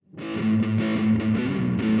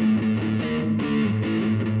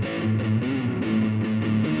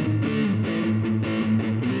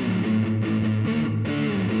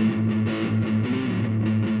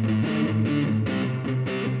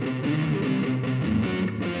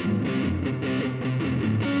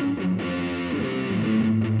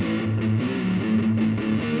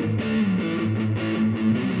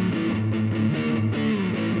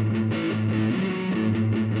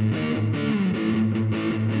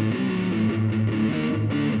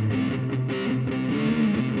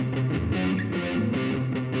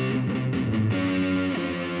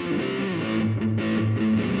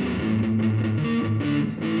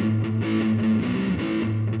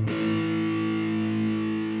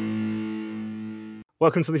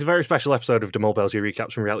Welcome to this very special episode of Demol Belgium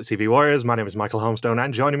Recaps from Reality TV Warriors. My name is Michael Holmstone,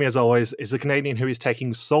 and joining me as always is the Canadian who is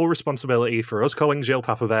taking sole responsibility for us calling Gilles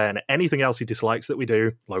Papavert and anything else he dislikes that we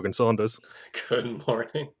do, Logan Saunders. Good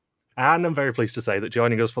morning. And I'm very pleased to say that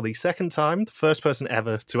joining us for the second time, the first person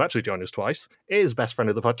ever to actually join us twice, is best friend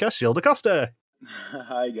of the podcast, Gilles DaCosta.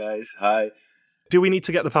 Hi guys, hi. Do we need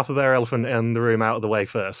to get the Papavert elephant in the room out of the way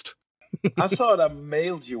first? I thought I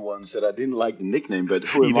mailed you once that I didn't like the nickname, but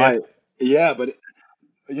who You am did. I? Yeah, but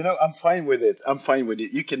I'm fine with it.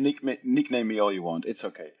 You can nickname me all you want. It's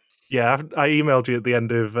okay. Yeah, I emailed you at the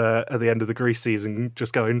end of the Greece season,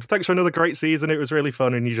 just going, thanks for another great season. It was really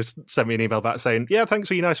fun, and you just sent me an email back saying, yeah, thanks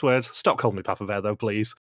for your nice words. Stop calling me Papavert, though,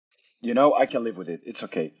 please. I can live with it. It's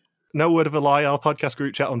okay. No word of a lie, our podcast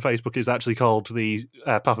group chat on Facebook is actually called the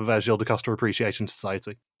Papavert Gilles DaCosta Appreciation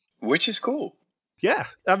Society. Which is cool. Yeah,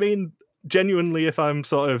 I mean, genuinely, if I'm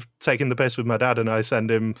sort of taking the piss with my dad and I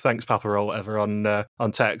send him thanks Papa or whatever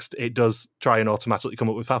on text, it does try and automatically come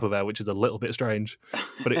up with Papavert, which is a little bit strange,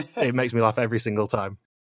 but it makes me laugh every single time.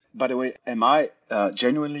 By the way, am I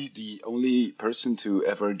genuinely the only person to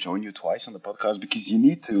ever join you twice on the podcast? Because you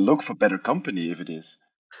need to look for better company if it is.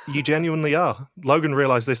 You genuinely are. Logan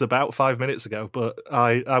realised this about 5 minutes ago, but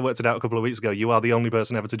I worked it out a couple of weeks ago. You are the only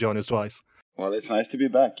person ever to join us twice. Well, it's nice to be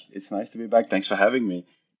back. Thanks for having me.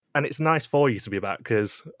 And it's nice for you to be back,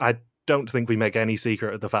 because I don't think we make any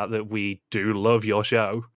secret of the fact that we do love your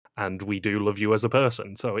show, and we do love you as a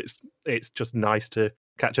person. So it's just nice to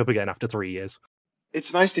catch up again after 3 years.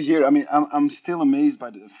 It's nice to hear. I mean, I'm still amazed by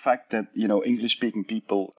the fact that, English-speaking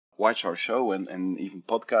people watch our show and even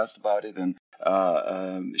podcast about it and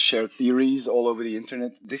share theories all over the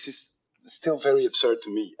internet. This is still very absurd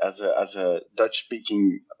to me as a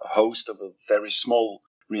Dutch-speaking host of a very small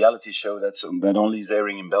reality show that only is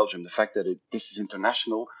airing in Belgium. The fact that this is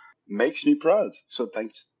international makes me proud. So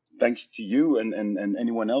thanks to you and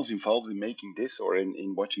anyone else involved in making this or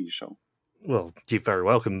in watching the show. Well, you're very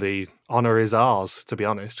welcome. The honour is ours, to be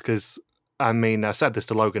honest, because, I mean, I said this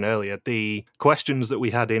to Logan earlier, the questions that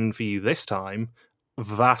we had in for you this time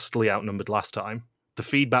vastly outnumbered last time. The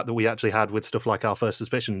feedback that we actually had with stuff like our First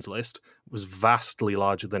Suspicions list was vastly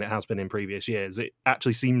larger than it has been in previous years. It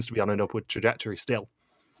actually seems to be on an upward trajectory still.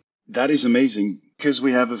 That is amazing because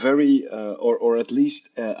we have a very, or at least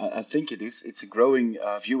I think it's a growing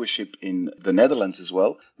viewership in the Netherlands as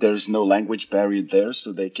well. There's no language barrier there,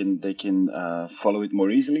 so they can follow it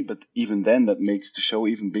more easily. But even then, that makes the show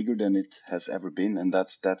even bigger than it has ever been, and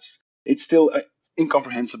it's still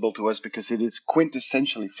incomprehensible to us because it is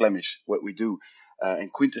quintessentially Flemish what we do,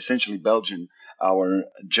 and quintessentially Belgian. Our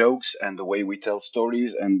jokes and the way we tell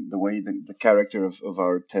stories and the way the character of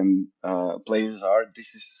our 10 players are.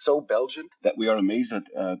 This is so Belgian that we are amazed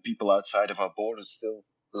that people outside of our borders still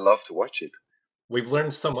love to watch it. We've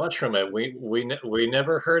learned so much from it. We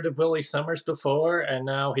never heard of Willie Summers before, and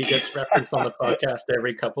now he gets referenced on the podcast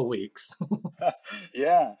every couple weeks.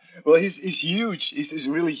 Yeah, well, he's huge. He's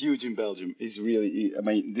really huge in Belgium. This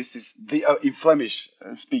is in Flemish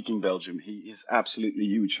speaking Belgium. He is absolutely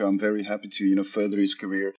huge. So I'm very happy to further his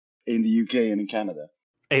career in the UK and in Canada.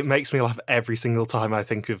 It makes me laugh every single time I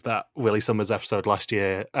think of that Willie Summers episode last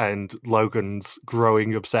year and Logan's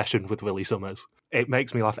growing obsession with Willie Summers. It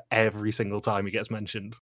makes me laugh every single time he gets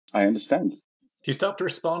mentioned. I understand. He stopped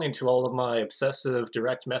responding to all of my obsessive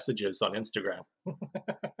direct messages on Instagram.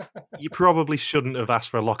 You probably shouldn't have asked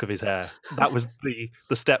for a lock of his hair. That was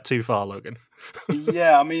the step too far, Logan.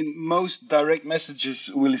 Yeah, I mean, most direct messages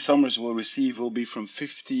Willie Summers will receive will be from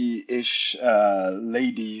 50-ish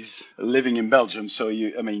ladies living in Belgium. So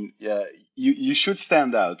you should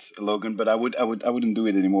stand out, Logan. But I wouldn't do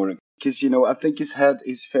it anymore because I think he's had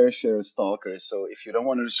his fair share of stalkers. So if you don't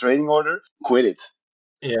want a restraining order, quit it.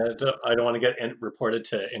 Yeah, I don't want to get reported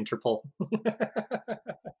to Interpol.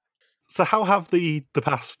 So how have the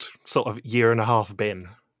past sort of year and a half been?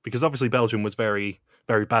 Because obviously Belgium was very,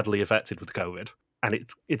 very badly affected with COVID, and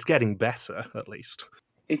it's getting better, at least.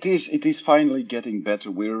 It is finally getting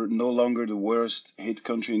better. We're no longer the worst hit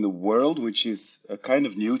country in the world, which is kind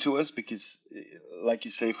of new to us because, like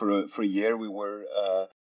you say, for a year we were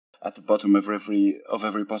at the bottom of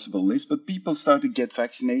every possible list. But people start to get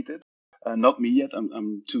vaccinated. Not me yet.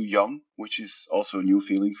 I'm too young, which is also a new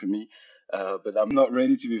feeling for me. But I'm not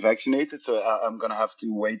ready to be vaccinated, so I'm going to have to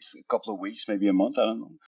wait a couple of weeks, maybe a month, I don't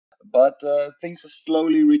know. But things are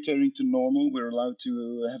slowly returning to normal. We're allowed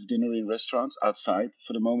to have dinner in restaurants outside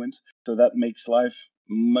for the moment. So that makes life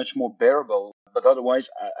much more bearable. But otherwise,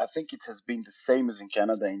 I think it has been the same as in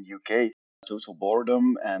Canada and UK. Total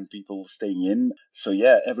boredom and people staying in. So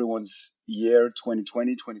yeah, everyone's year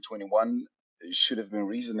 2020, 2021 should have been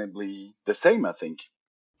reasonably the same, I think.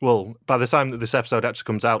 Well, by the time that this episode actually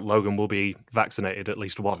comes out, Logan will be vaccinated at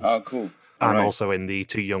least once. Oh, cool. I'm Alright. also in the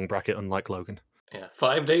too young bracket, unlike Logan. Yeah,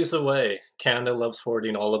 5 days away. Canada loves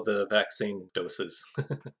hoarding all of the vaccine doses.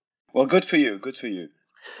 Well, good for you. Good for you.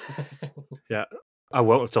 Yeah. I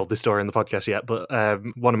won't have told this story on the podcast yet, but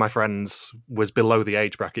one of my friends was below the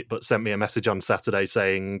age bracket, but sent me a message on Saturday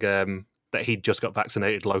saying that he'd just got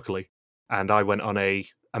vaccinated locally. And I went on a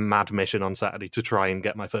mad mission on Saturday to try and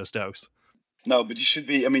get my first dose. No, but you should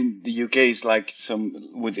be. I mean, the UK is like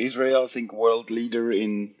with Israel, I think, world leader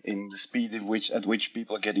in the speed at which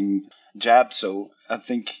people are getting jabbed. So I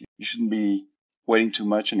think you shouldn't be waiting too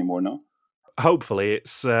much anymore, no? Hopefully,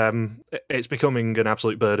 it's becoming an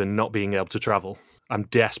absolute burden not being able to travel. I'm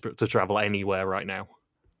desperate to travel anywhere right now.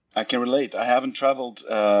 I can relate. I haven't traveled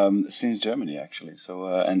since Germany, actually. So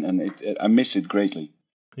I miss it greatly.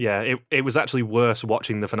 Yeah, it was actually worse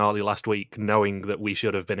watching the finale last week, knowing that we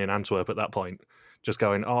should have been in Antwerp at that point. Just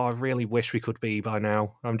going, oh, I really wish we could be by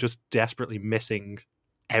now. I'm just desperately missing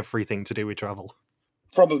everything to do with travel.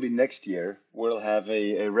 Probably next year we'll have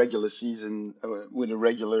a regular season with a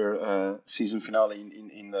regular season finale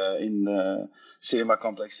in the cinema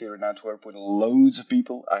complex here in Antwerp with loads of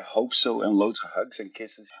people. I hope so, and loads of hugs and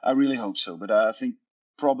kisses. I really hope so, but I think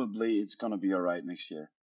probably it's gonna be all right next year.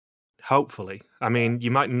 Hopefully. I mean, you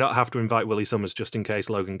might not have to invite Willie Summers just in case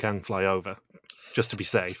Logan can fly over, just to be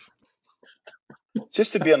safe.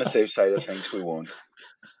 Just to be on the safe side of things, we won't.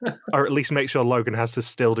 Or at least make sure Logan has to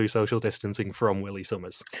still do social distancing from Willie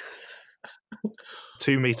Summers.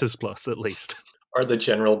 2 meters plus, at least. Or the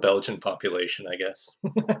general Belgian population, I guess.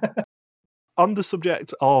 On the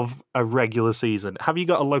subject of a regular season, have you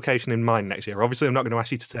got a location in mind next year? Obviously, I'm not going to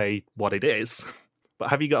ask you to say what it is, but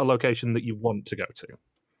have you got a location that you want to go to?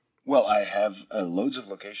 Well, I have loads of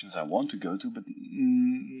locations I want to go to, but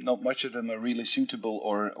not much of them are really suitable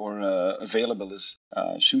or available as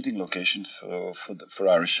shooting locations for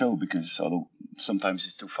our show, because although sometimes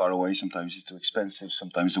it's too far away, sometimes it's too expensive,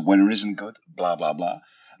 sometimes the weather isn't good, blah, blah, blah.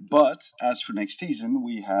 But as for next season,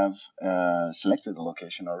 we have selected a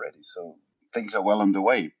location already, so things are well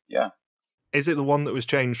underway, yeah. Is it the one that was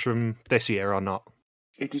changed from this year or not?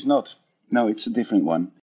 It is not. No, it's a different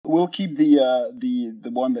one. We'll keep the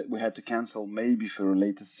one that we had to cancel maybe for a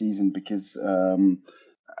later season because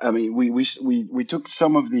I mean we took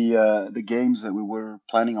some of the games that we were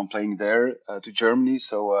planning on playing there to Germany,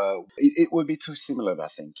 so it would be too similar, I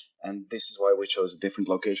think, and this is why we chose a different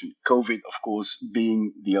location. COVID, of course,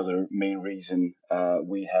 being the other main reason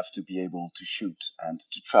we have to be able to shoot and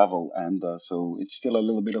to travel, and so it's still a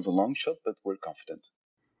little bit of a long shot, but we're confident.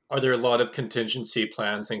 Are there a lot of contingency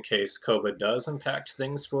plans in case COVID does impact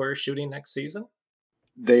things for shooting next season?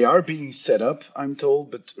 They are being set up, I'm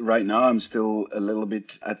told, but right now I'm still a little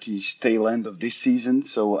bit at the tail end of this season,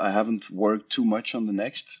 so I haven't worked too much on the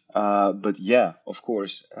next. But yeah, of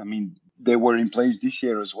course, I mean, they were in place this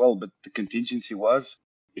year as well, but the contingency was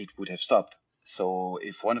it would have stopped. So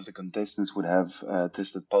if one of the contestants would have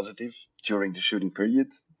tested positive during the shooting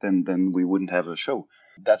period, then we wouldn't have a show.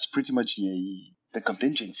 That's pretty much the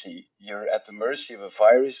contingency. You're at the mercy of a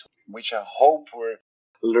virus, which I hope we're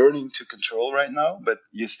learning to control right now, but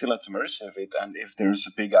you're still at the mercy of it. And if there's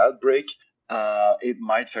a big outbreak, it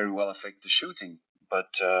might very well affect the shooting.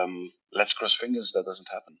 But let's cross fingers that doesn't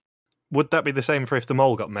happen. Would that be the same for if the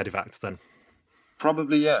mole got medevaced then?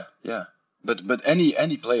 Probably, yeah. But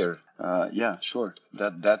any player, yeah, sure.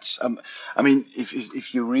 That's I mean,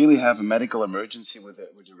 if you really have a medical emergency with a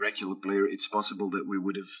regular player, it's possible that we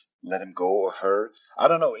would have let him go or her. I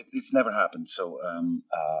don't know. It's never happened, so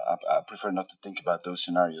I prefer not to think about those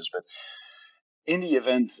scenarios. But in the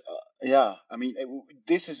event, yeah, I mean,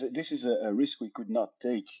 this is a risk we could not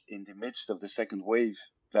take in the midst of the second wave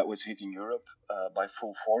that was hitting Europe by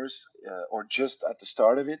full force, or just at the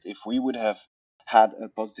start of it. If we would have had a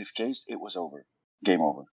positive case, it was over. Game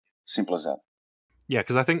over. Simple as that. Yeah,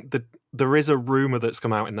 because I think that there is a rumour that's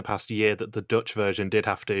come out in the past year that the Dutch version did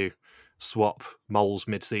have to swap moles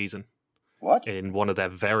mid-season. What? In one of their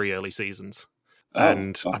very early seasons. Oh,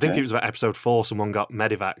 and okay. I think it was about episode 4, someone got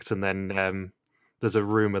medevaced, and then there's a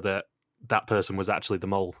rumour that person was actually the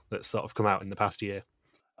mole that's sort of come out in the past year.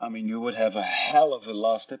 I mean, you would have a hell of a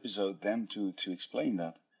last episode then to explain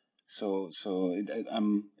that. So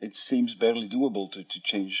it seems barely doable to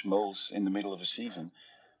change moles in the middle of a season.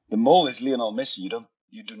 The mole is Lionel Messi.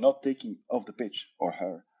 You do not take him off the pitch or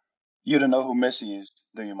her. You don't know who Messi is,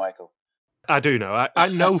 do you, Michael? I do know. I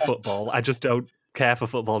know football. I just don't care for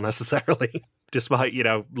football necessarily, despite,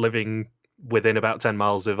 living within about 10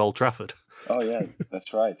 miles of Old Trafford. Oh, yeah,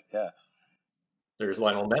 that's right. Yeah. There's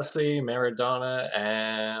Lionel Messi, Maradona,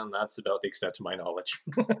 and that's about the extent of my knowledge.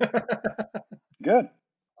 Good.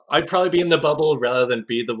 I'd probably be in the bubble rather than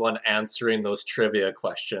be the one answering those trivia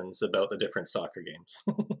questions about the different soccer games.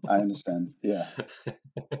 I understand. Yeah.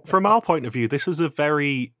 From our point of view, this was a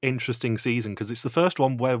very interesting season because it's the first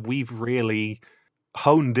one where we've really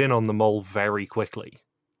honed in on the mole very quickly.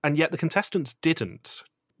 And yet the contestants didn't.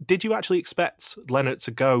 Did you actually expect Leonard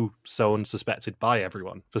to go so unsuspected by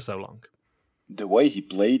everyone for so long? The way he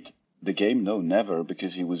played the game, no, never,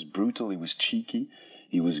 because he was brutal, he was cheeky,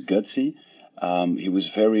 he was gutsy, he was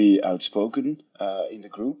very outspoken in the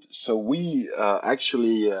group. So we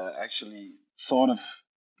actually thought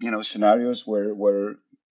of scenarios where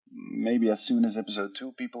maybe as soon as episode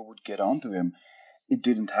 2 people would get onto him. It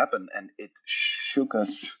didn't happen, and it shook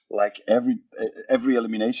us. Like every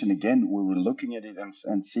elimination again, we were looking at it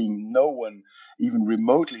and seeing no one even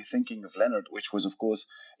remotely thinking of Leonard, which was, of course,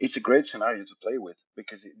 it's a great scenario to play with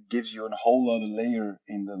because it gives you a whole other layer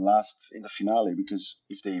in the finale. Because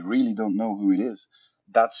if they really don't know who it is,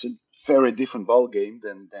 that's a very different ball game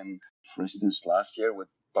than for instance last year with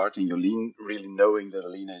Bart and Jolien really knowing that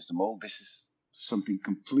Alina is the mole. This is something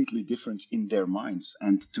completely different in their minds,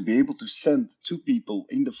 and to be able to send 2 people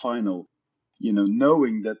in the final,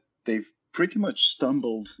 knowing that they've pretty much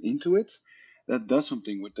stumbled into it, that does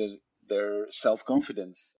something with their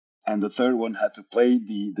self-confidence. And the third one had to play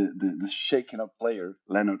the shaken up player,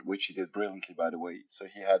 Leonard, which he did brilliantly, by the way. So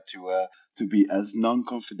he had to be as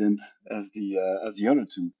non-confident as the other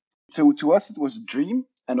 2. So to us it was a dream,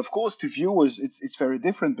 and of course to viewers it's very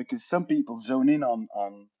different because some people zone in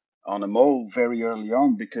on a mole very early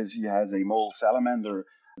on because he has a mole salamander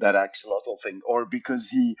that axolotl thing, or because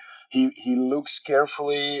he looks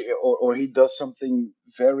carefully, or he does something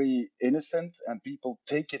very innocent, and people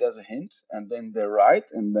take it as a hint, and then they're right,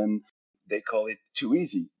 and then they call it too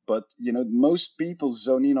easy. But most people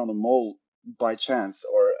zone in on a mole by chance,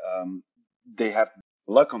 or they have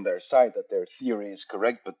luck on their side that their theory is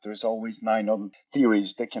correct, but there's always 9 other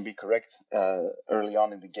theories that can be correct early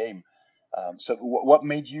on in the game. So what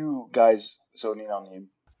made you guys zone in on him?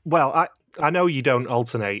 Well, I know you don't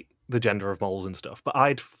alternate the gender of moles and stuff, but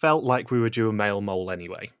I'd felt like we were due a male mole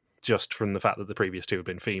anyway, just from the fact that the previous 2 had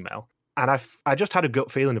been female. And I just had a gut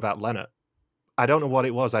feeling about Leonard. I don't know what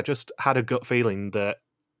it was. I just had a gut feeling that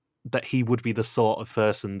he would be the sort of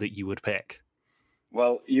person that you would pick.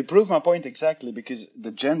 Well, you prove my point exactly, because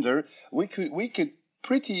the gender, we could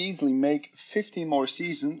pretty easily make 15 more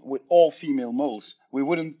seasons with all female moles. We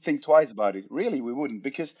wouldn't think twice about it. Really, we wouldn't,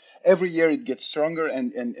 because every year it gets stronger,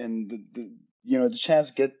 and the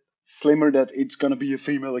chance get slimmer that it's going to be a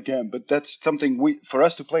female again. But that's something for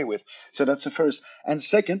us to play with. So that's the first. And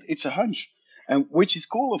second, it's a hunch, and which is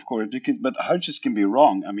cool, of course, but hunches can be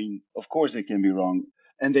wrong. I mean, of course they can be wrong,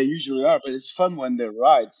 and they usually are. But it's fun when they're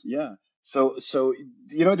right. Yeah. So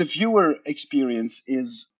the viewer experience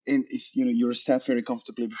is you're sat very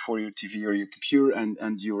comfortably before your TV or your computer,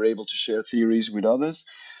 and you're able to share theories with others.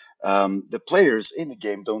 The players in the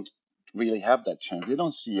game don't really have that chance. They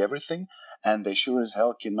don't see everything, and they sure as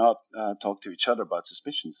hell cannot talk to each other about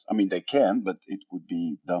suspicions. I mean, they can, but it would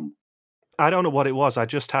be dumb. I don't know what it was. I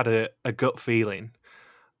just had a gut feeling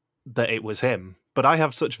that it was him. But I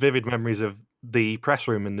have such vivid memories of the press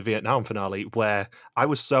room in the Vietnam finale where I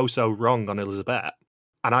was so wrong on Elizabeth,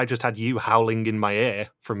 and I just had you howling in my ear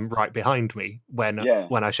from right behind me when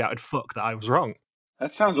I shouted "fuck" that I was wrong.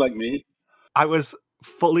 That sounds like me. I was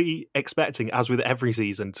fully expecting, as with every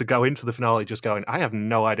season, to go into the finale just going, I have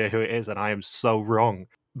no idea who it is, and I am so wrong.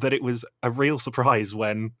 That it was a real surprise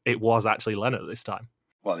when it was actually Leonard this time.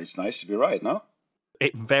 Well, it's nice to be right, no?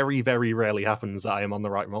 It very, very rarely happens that I am on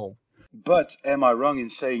the right mole. But am I wrong in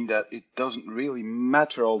saying that it doesn't really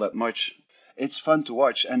matter all that much? It's fun to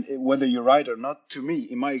watch, and whether you're right or not, to me,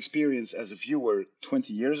 in my experience as a viewer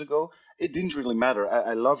 20 years ago, it didn't really matter.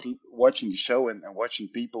 I loved watching the show and watching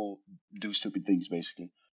people do stupid things, basically.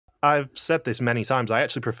 I've said this many times. I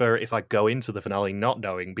actually prefer it if I go into the finale not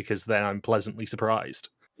knowing, because then I'm pleasantly surprised.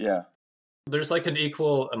 Yeah. There's like an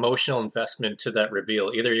equal emotional investment to that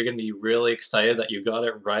reveal. Either you're going to be really excited that you got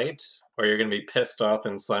it right, or you're going to be pissed off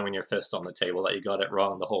and slamming your fist on the table that you got it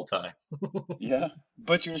wrong the whole time. Yeah,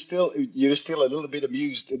 but you're still a little bit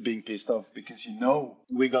amused at being pissed off because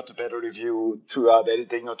we got the better review throughout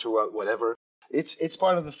editing or throughout whatever. It's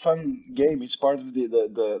part of the fun game. It's part of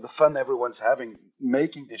the fun everyone's having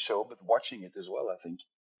making this show, but watching it as well, I think.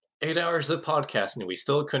 8 hours of podcasting and we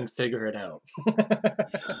still couldn't figure it out.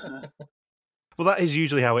 Well, that is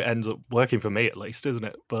usually how it ends up working for me, at least, isn't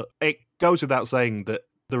it? But it goes without saying that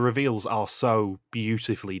the reveals are so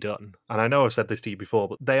beautifully done. And I know I've said this to you before,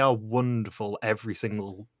 but they are wonderful every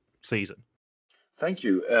single season. Thank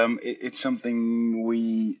you. It's something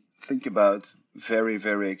we think about very,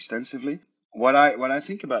 very extensively. What I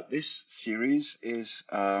think about this series is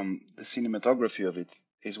the cinematography of it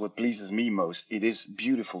is what pleases me most. It is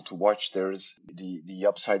beautiful to watch. There is the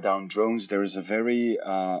upside down drones. There is a very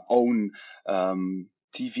own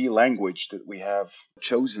TV language that we have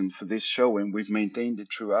chosen for this show, and we've maintained it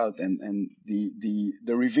throughout. And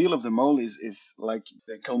the reveal of the mole is like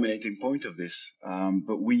the culminating point of this.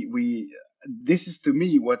 But we this is to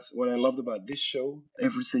me what I loved about this show.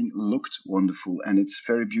 Everything looked wonderful, and it's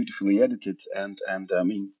very beautifully edited. And I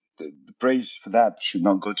mean, the praise for that should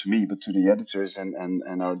not go to me, but to the editors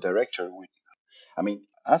and our director. I mean,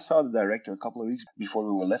 I saw the director a couple of weeks before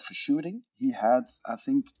we were left for shooting. He had, I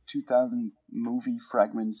think, 2,000 movie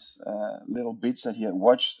fragments, little bits that he had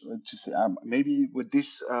watched to say, maybe with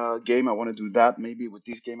this game I want to do that. Maybe with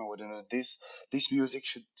this game I want to do this. This music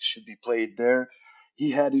should be played there. He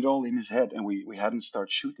had it all in his head, and we hadn't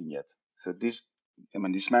started shooting yet. So this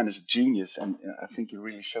man is a genius, and I think he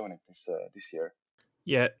really shown it this year.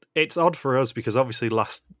 Yeah, it's odd for us because obviously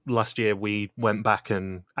last year we went back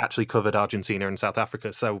and actually covered Argentina and South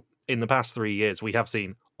Africa. So in the past 3 years, we have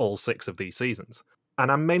seen all 6 of these seasons.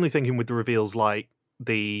 And I'm mainly thinking with the reveals like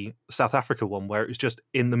the South Africa one, where it was just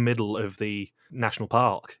in the middle of the national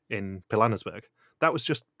park in Pilanesberg. That was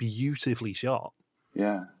just beautifully shot.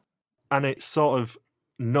 Yeah. And it's sort of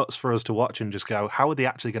nuts for us to watch and just go, how are they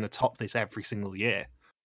actually going to top this every single year?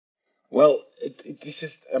 Well, this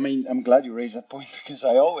is, I mean, I'm glad you raised that point because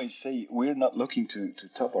I always say we're not looking to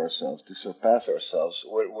top ourselves, to surpass ourselves.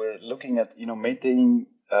 We're looking at, maintaining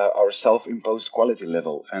our self-imposed quality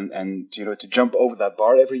level and, to jump over that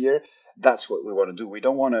bar every year. That's what we want to do. We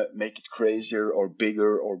don't want to make it crazier or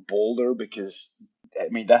bigger or bolder because, I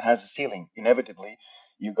mean, that has a ceiling. Inevitably,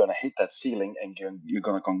 you're going to hit that ceiling and you're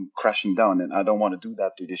going to come crashing down. And I don't want to do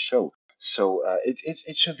that to this show. So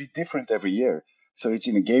it should be different every year. So it's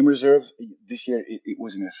in a game reserve. This year it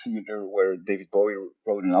was in a theater where David Bowie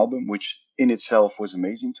wrote an album, which in itself was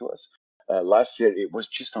amazing to us. Last year it was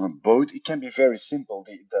just on a boat. It can be very simple.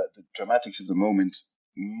 The dramatics of the moment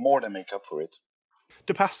more than make up for it.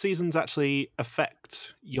 Do past seasons actually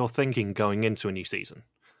affect your thinking going into a new season?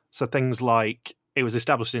 So things like it was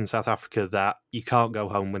established in South Africa that you can't go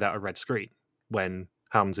home without a red screen when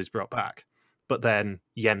Hans is brought back, but then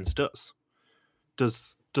Jens does.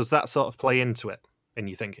 Does that sort of play into it in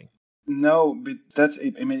your thinking? No, but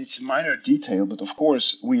it's a minor detail, but of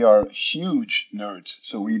course we are huge nerds,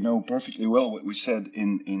 so we know perfectly well what we said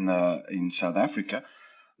in South Africa.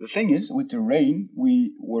 The thing is, with the rain,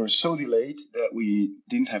 we were so delayed that we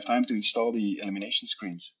didn't have time to install the elimination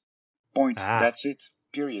screens. Point. That's it.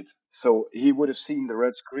 Period. So he would have seen the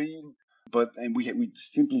red screen, but and we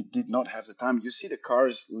simply did not have the time. You see the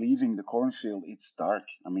cars leaving the cornfield. It's dark.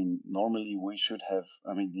 I mean, normally we should have.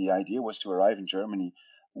 I mean, the idea was to arrive in Germany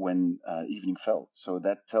when evening fell. So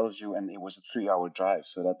that tells you, and it was a 3-hour drive.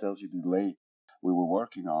 So that tells you the delay we were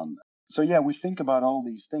working on. So yeah, we think about all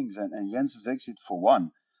these things, and Jens's exit for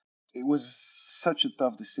one. It was such a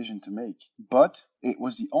tough decision to make, but it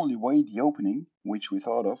was the only way the opening, which we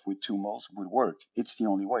thought of with 2 moles, would work. It's the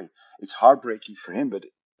only way. It's heartbreaking for him, but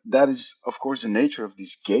that is, of course, the nature of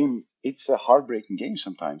this game. It's a heartbreaking game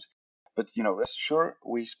sometimes. But, rest assured,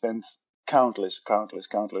 we spent countless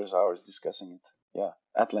hours discussing it. Yeah,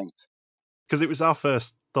 at length. Because it was our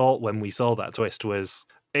first thought when we saw that twist was,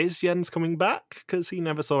 is Jens coming back? Because he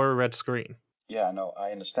never saw a red screen. Yeah, no,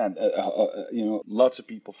 I understand. Lots of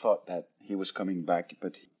people thought that he was coming back,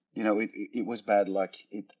 but it was bad luck.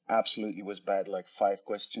 It absolutely was bad luck. 5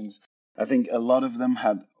 questions. I think a lot of them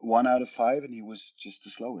had 1 out of 5, and he was just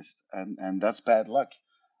the slowest, and that's bad luck.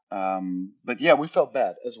 But yeah, we felt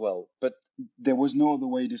bad as well. But there was no other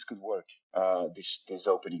way this could work. This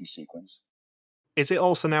opening sequence. Is it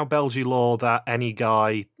also now Belgian law that any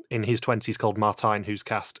guy in his 20s called Martijn who's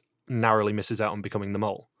cast narrowly misses out on becoming the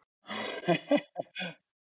mole?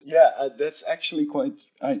 Yeah, that's actually quite.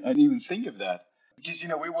 I didn't even think of that because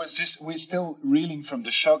we're still reeling from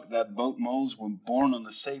the shock that both moles were born on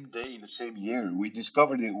the same day in the same year. We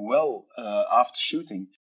discovered it well after shooting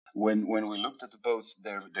when we looked at both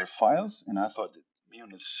their files, and I thought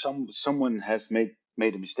someone has made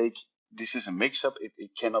a mistake. This is a mix-up.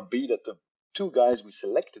 It cannot be that the 2 guys we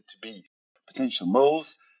selected to be potential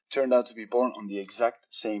moles turned out to be born on the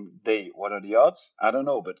exact same day. What are the odds? I don't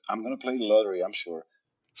know, but I'm going to play the lottery, I'm sure.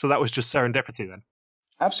 So that was just serendipity then?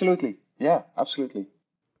 Absolutely. Yeah, absolutely.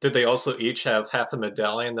 Did they also each have half a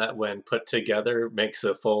medallion that, when put together, makes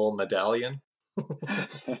a full medallion?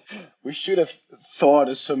 We should have thought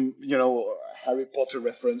of some, Harry Potter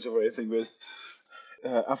reference or anything,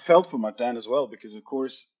 but I felt for Martijn as well, because, of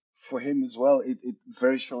course, for him as well, it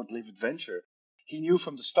very short-lived adventure. He knew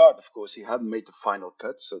from the start, of course, he hadn't made the final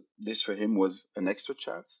cut, so this for him was an extra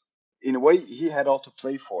chance. In a way, he had all to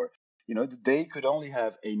play for. The day could only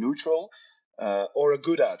have a neutral or a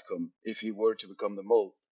good outcome if he were to become the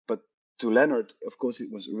mole. But to Leonard, of course,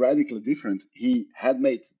 it was radically different. He had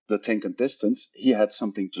made the 10 contestants. He had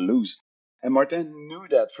something to lose. And Martin knew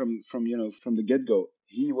that from the get-go.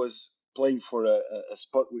 He was playing for a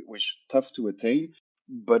spot which was tough to attain,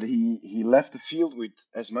 but he left the field with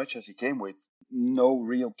as much as he came with, no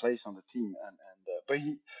real place on the team, but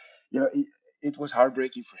it was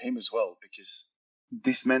heartbreaking for him as well, because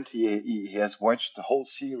this meant he has watched the whole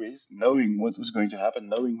series knowing what was going to happen,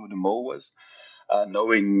 knowing who the mole was,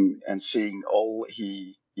 knowing and seeing all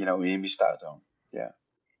he missed out on. Yeah.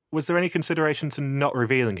 Was there any consideration to not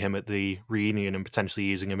revealing him at the reunion and potentially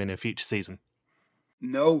using him in a future season?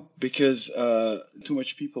 No, because too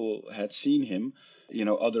much people had seen him,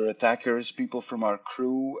 other attackers, people from our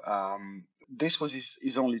crew. This was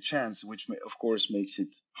his only chance, which of course makes it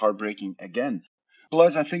heartbreaking again.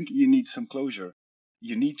 Plus, I think you need some closure.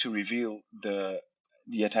 You need to reveal the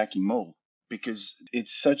attacking mole, because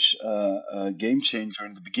it's such a game changer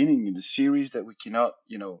in the beginning in the series that we cannot,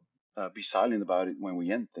 be silent about it when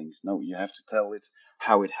we end things. No, you have to tell it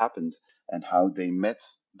how it happened and how they met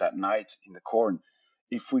that night in the corn.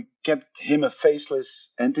 If we kept him a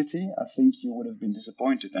faceless entity, I think you would have been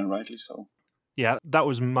disappointed, and rightly so. Yeah, that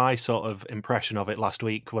was my sort of impression of it last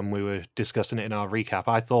week when we were discussing it in our recap.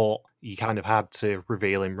 I thought you kind of had to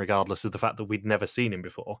reveal him regardless of the fact that we'd never seen him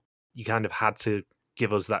before. You kind of had to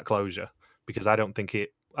give us that closure, because I don't think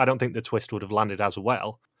the twist would have landed as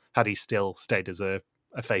well had he still stayed as a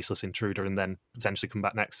faceless intruder and then potentially come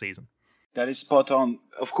back next season. That is spot on.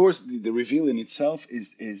 Of course, the reveal in itself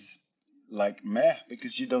is like meh,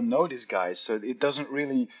 because you don't know this guy, so it doesn't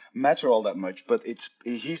really matter all that much. But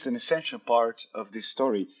he's an essential part of this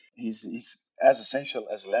story. He's as essential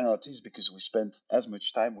as Leonard is, because we spent as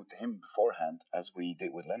much time with him beforehand as we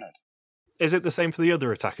did with Leonard. Is it the same for the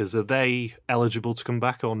other attackers? Are they eligible to come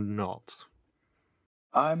back or not?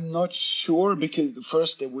 I'm not sure, because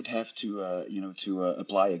first they would have to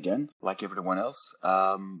apply again, like everyone else.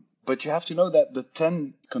 But you have to know that the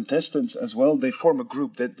 10 contestants as well, they form a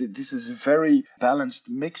group. That this is a very balanced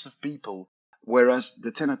mix of people. Whereas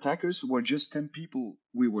the 10 attackers were just 10 people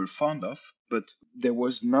we were fond of, but there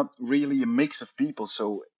was not really a mix of people.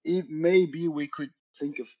 So it maybe we could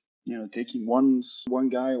think of taking one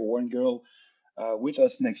guy or one girl with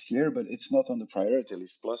us next year, but it's not on the priority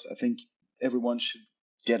list. Plus, I think everyone should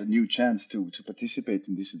get a new chance to participate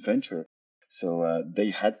in this adventure. So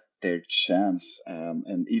they had their chance,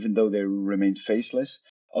 and even though they remained faceless,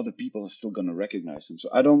 other people are still going to recognize them. So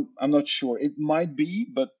I'm not sure. It might be,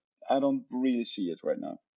 but I don't really see it right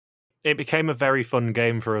now. It became a very fun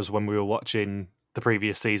game for us when we were watching the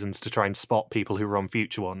previous seasons to try and spot people who were on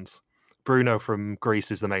future ones. Bruno from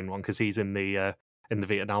Greece is the main one because he's in the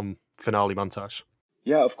Vietnam finale montage.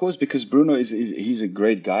 Yeah, of course, because Bruno he's a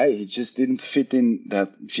great guy. He just didn't fit in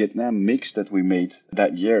that Vietnam mix that we made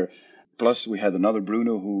that year. Plus, we had another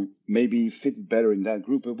Bruno who maybe fit better in that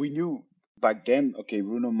group. But we knew back then, okay,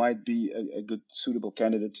 Bruno might be a good, suitable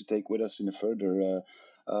candidate to take with us in a further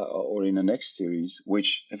or in the next series,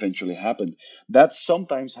 which eventually happened. That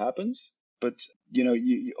sometimes happens, but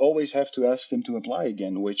you always have to ask them to apply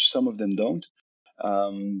again, which some of them don't.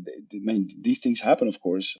 These things happen, of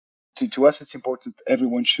course. To us, it's important.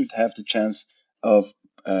 Everyone should have the chance of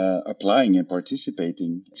applying and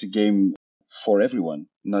participating. It's a game for everyone,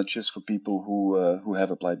 not just for people who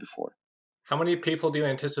have applied before. How many people do you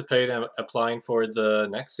anticipate applying for the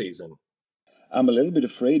next season? I'm a little bit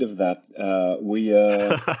afraid of that.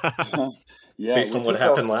 Based on what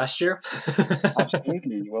happened last year?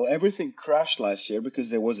 Absolutely. Well, everything crashed last year because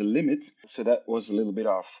there was a limit. So that was a little bit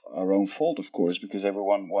of our own fault, of course, because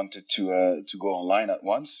everyone wanted to go online at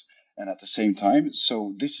once and at the same time.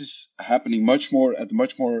 So this is happening at a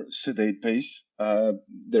much more sedate pace.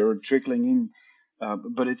 They're trickling in,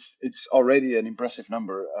 but it's already an impressive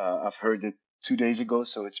number. I've heard it 2 days ago,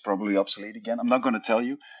 so it's probably obsolete again. I'm not going to tell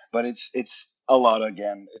you, but it's a lot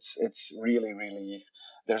again. It's really, really.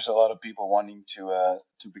 There's a lot of people wanting to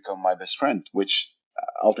become my best friend, which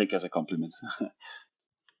I'll take as a compliment.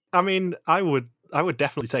 I mean, I would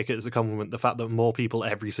definitely take it as a compliment, the fact that more people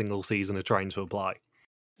every single season are trying to apply.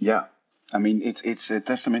 Yeah, I mean, it's a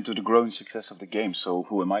testament to the growing success of the game, so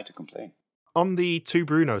who am I to complain? On the two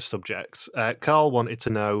Bruno subjects, Carl wanted to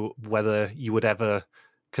know whether you would ever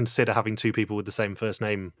consider having two people with the same first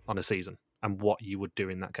name on a season, and what you would do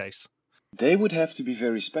in that case. They would have to be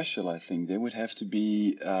very special, I think. They would have to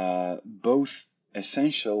be both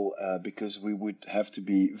essential because we would have to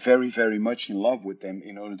be very, very much in love with them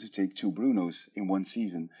in order to take two Brunos in one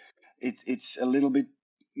season. It's a little bit,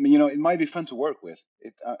 it might be fun to work with.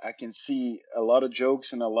 I can see a lot of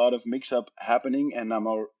jokes and a lot of mix-up happening, and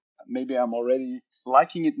maybe I'm already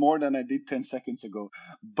liking it more than I did 10 seconds ago.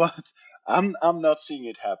 But I'm not seeing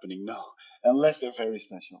it happening, no, unless they're very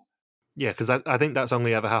special. Yeah, because I think that's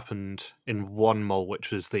only ever happened in one mole,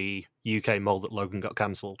 which was the UK mole that Logan got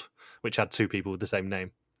cancelled, which had two people with the same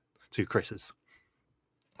name, two Chris's.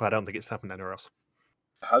 But I don't think it's happened anywhere else.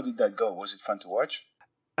 How did that go? Was it fun to watch?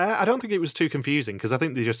 I don't think it was too confusing, because I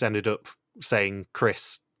think they just ended up saying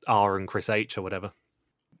Chris R and Chris H or whatever.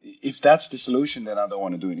 If that's the solution, then I don't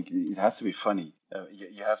want to do it. It has to be funny.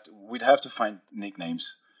 We'd have to find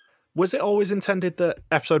nicknames. Was it always intended that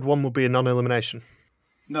episode 1 would be a non-elimination?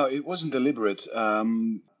 No, it wasn't deliberate.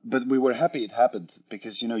 But we were happy it happened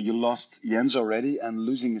because you lost Jens already, and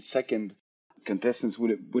losing a second contestant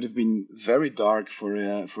would have been very dark for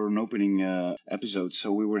an opening episode.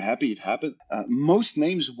 So we were happy it happened. Most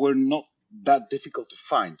names were not that difficult to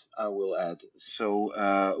find, I will add.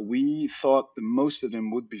 So we thought most of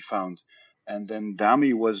them would be found, and then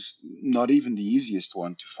Dami was not even the easiest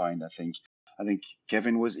one to find. I think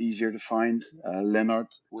Kevin was easier to find. Leonard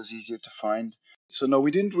was easier to find. So no,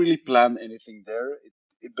 we didn't really plan anything there,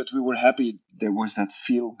 but we were happy there was that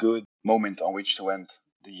feel-good moment on which to end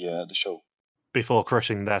the show. Before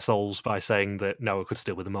crushing their souls by saying that Noah could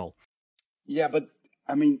still be the mole. Yeah, but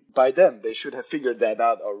I mean, by then they should have figured that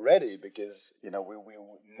out already, because we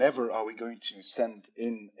never are we going to send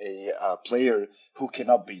in a player who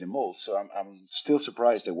cannot be the mole. So I'm still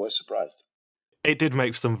surprised they were surprised. It did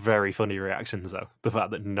make some very funny reactions, though, the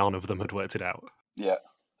fact that none of them had worked it out. Yeah,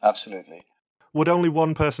 absolutely. Would only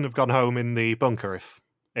one person have gone home in the bunker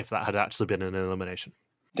if that had actually been an elimination?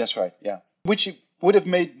 That's right, yeah. Which would have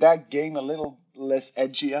made that game a little less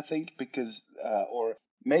edgy, I think, because, or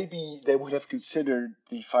maybe they would have considered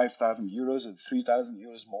the 5,000 euros or 3,000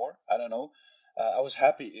 euros more. I don't know. I was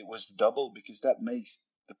happy it was double, because that makes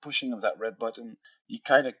the pushing of that red button, you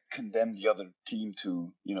kind of condemn the other team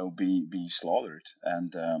to, be slaughtered.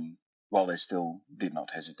 And, well, they still did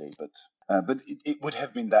not hesitate, but it would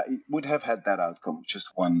have been that, it would have had that outcome, just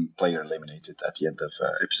one player eliminated at the end of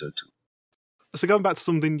episode 2. So going back to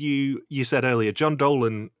something you said earlier, John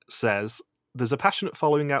Dolan says, there's a passionate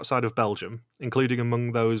following outside of Belgium, including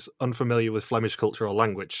among those unfamiliar with Flemish culture or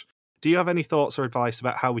language. Do you have any thoughts or advice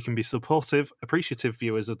about how we can be supportive, appreciative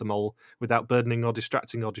viewers of The Mole without burdening or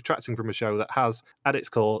detracting from a show that has, at its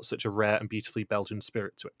core, such a rare and beautifully Belgian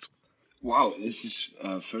spirit to it? Wow, this is,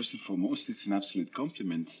 first and foremost, it's an absolute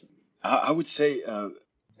compliment. I would say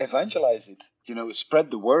evangelize it. Spread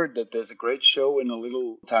the word that there's a great show in a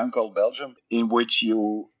little town called Belgium, in which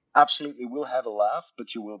you absolutely will have a laugh,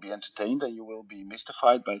 but you will be entertained and you will be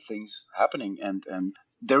mystified by things happening. And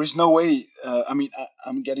there is no way.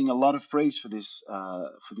 I'm getting a lot of praise for this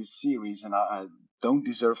series, and I don't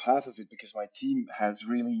deserve half of it, because my team has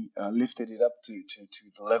really lifted it up to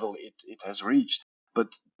the level it has reached.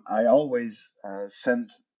 But I always send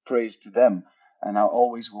praise to them, and I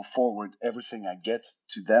always will forward everything I get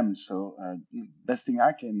to them. So best thing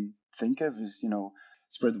I can think of is,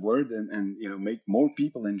 spread the word and make more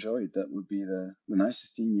people enjoy it. That would be the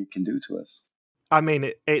nicest thing you can do to us. I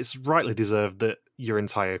mean, it's rightly deserved that your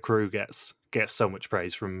entire crew gets so much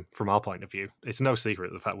praise from our point of view. It's no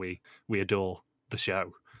secret the fact we adore the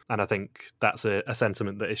show. And I think that's a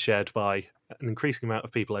sentiment that is shared by an increasing amount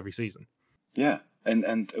of people every season. Yeah,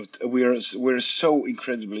 and we're so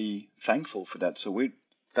incredibly thankful for that. So we're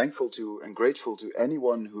thankful to and grateful to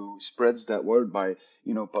anyone who spreads that word by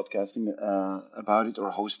podcasting about it,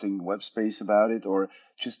 or hosting web space about it, or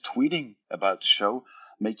just tweeting about the show,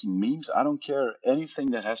 making memes. I don't care.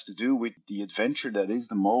 Anything that has to do with the adventure that is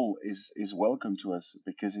The Mole is welcome to us,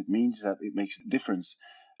 because it means that it makes a difference.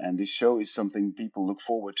 And this show is something people look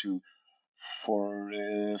forward to for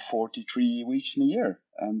 43 weeks in a year.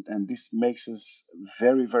 And this makes us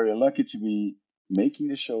very, very lucky to be making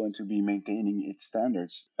the show and to be maintaining its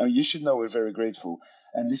standards. You should know we're very grateful.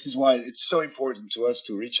 And this is why it's so important to us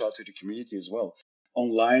to reach out to the community as well,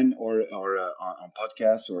 online or on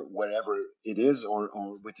podcasts or wherever it is, or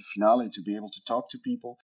with the finale, to be able to talk to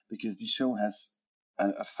people, because this show has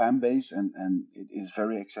a fan base, and it is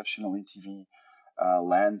very exceptional in TV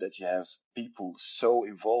land, that you have people so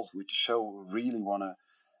involved with the show who really want to,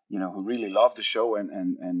 who really love the show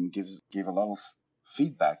and give a lot of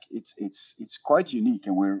feedback. It's quite unique,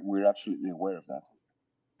 and we're absolutely aware of that.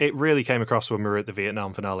 It really came across when we were at the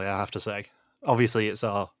Vietnam finale, I have to say. Obviously, it's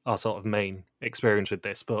our sort of main experience with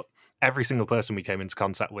this, but every single person we came into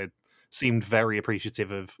contact with seemed very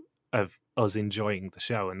appreciative of of us enjoying the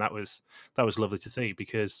show, and that was lovely to see,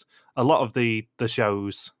 because a lot of the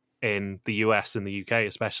shows in the US and the UK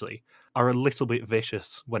especially are a little bit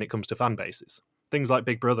vicious when it comes to fan bases. Things like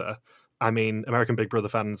Big Brother. I mean, American Big Brother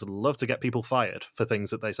fans love to get people fired for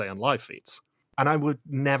things that they say on live feeds, and I would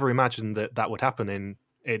never imagine that would happen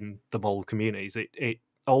in the mole communities. It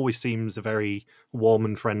always seems a very warm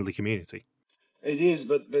and friendly community. It is,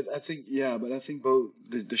 but I think both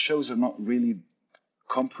the shows are not really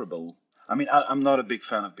comparable. I mean, I'm not a big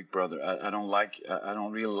fan of Big Brother. I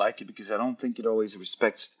don't really like it because I don't think it always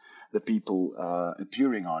respects the people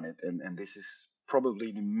appearing on it, and this is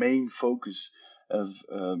probably the main focus of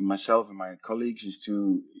myself and my colleagues, is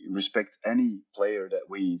to respect any player that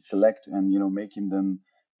we select, and making them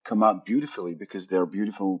come out beautifully because they're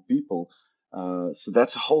beautiful people. So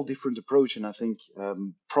that's a whole different approach, and I think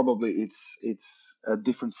probably it's a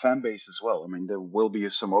different fan base as well. I mean, there will be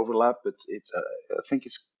some overlap, but I think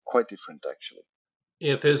it's quite different actually.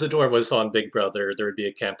 If Isidore was on Big Brother, there would be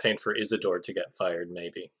a campaign for Isidore to get fired,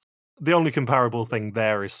 maybe. The only comparable thing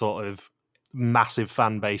there is sort of massive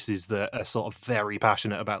fan bases that are sort of very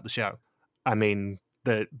passionate about the show. I mean,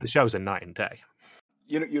 the show's a night and day.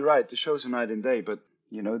 You're right. The show's a night and day, but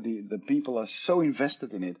the people are so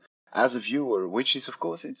invested in it as a viewer, which is, of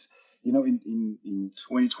course, it's in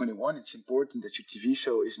 2021, it's important that your TV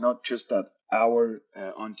show is not just that hour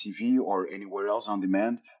on TV or anywhere else on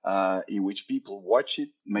demand, in which people watch it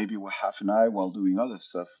maybe with half an eye while doing other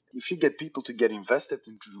stuff. If you get people to get invested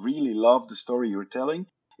and to really love the story you're telling,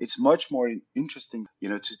 it's much more interesting,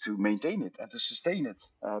 to maintain it and to sustain it,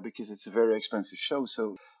 because it's a very expensive show.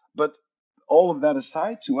 So, but all of that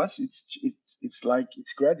aside, to us, it's like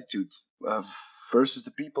it's gratitude versus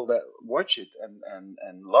the people that watch it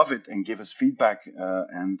and love it and give us feedback,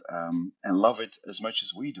 and love it as much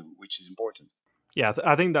as we do, which is important. Yeah,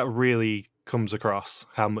 I think that really comes across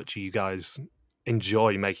how much you guys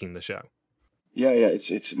enjoy making the show. Yeah, it's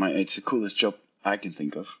the coolest job I can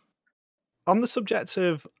think of. On the subject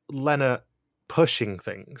of Lennart pushing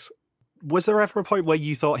things, was there ever a point where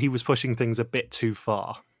you thought he was pushing things a bit too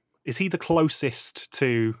far? Is he the closest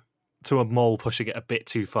to a mole pushing it a bit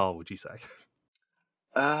too far, would you say?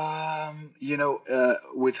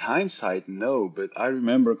 With hindsight, no, but I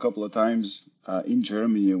remember a couple of times in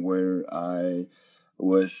Germany where I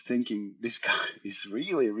was thinking this guy is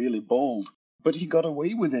really, really bold, but he got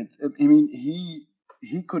away with it. I mean,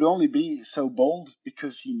 he could only be so bold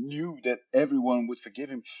because he knew that everyone would forgive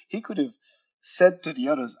him. He could have said to the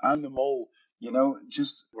others, "I'm the mole.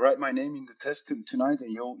 Just write my name in the test tonight,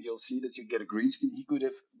 and you'll see that you get a green screen." He could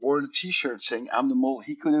have worn a T-shirt saying, "I'm the mole."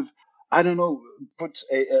 He could have, I don't know, put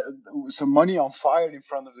some money on fire in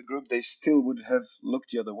front of the group. They still would have looked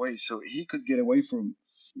the other way. So he could get away from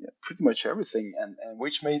pretty much everything, and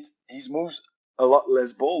which made his moves a lot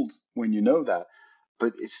less bold when you know that.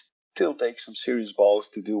 But it still takes some serious balls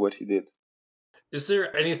to do what he did. Is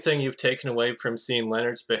there anything you've taken away from seeing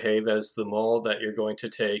Lennart's behave as the mole that you're going to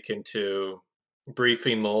take into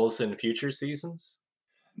briefing moles in future seasons?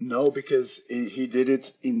 No, because he did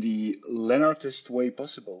it in the Lennartist way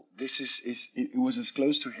possible. This is it was as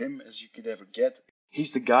close to him as you could ever get.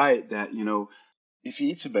 He's the guy that, if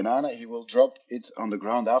he eats a banana, he will drop it on the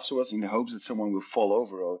ground afterwards in the hopes that someone will fall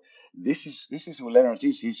over. Or this is who Lennart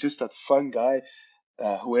is. He's just that fun guy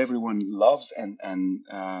who everyone loves, and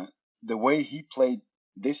the way he played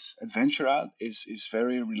this adventure out is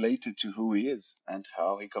very related to who he is and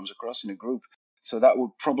how he comes across in a group. So that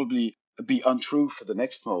would probably be untrue for the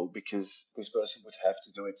next mole, because this person would have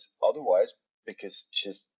to do it otherwise, because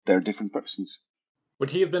just they're different persons. Would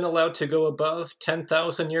he have been allowed to go above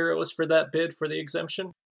 10,000 euros for that bid for the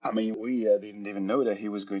exemption? I mean, we didn't even know that he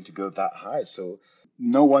was going to go that high, so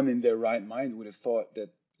no one in their right mind would have thought that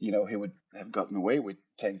he would have gotten away with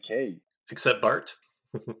 10K. Except Bart?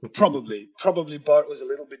 Probably Bart was a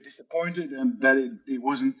little bit disappointed, and that it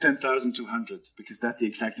wasn't 10,200, because that's the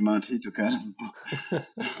exact amount he took out of the book.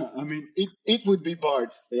 I mean, it would be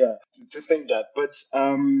Bart, yeah, to think that. But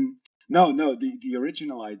no, the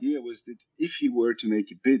original idea was that if he were to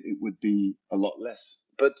make a bid, it would be a lot less.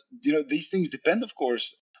 But these things depend, of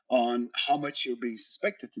course, on how much you're being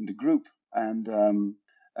suspected in the group, and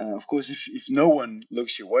of course, if no one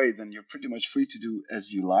looks your way, then you're pretty much free to do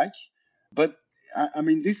as you like. But I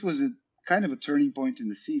mean, this was a kind of a turning point in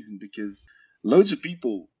the season, because loads of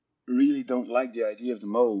people really don't like the idea of the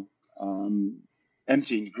mole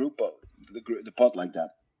emptying the pot like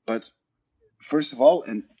that. But first of all,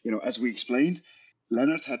 and as we explained,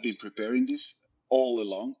 Lennart had been preparing this all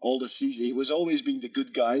along, all the season. He was always being the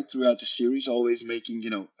good guy throughout the series, always making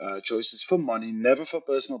choices for money, never for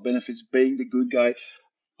personal benefits, being the good guy,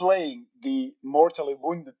 playing the mortally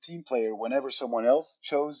wounded team player whenever someone else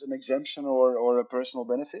chose an exemption or a personal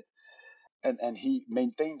benefit. And he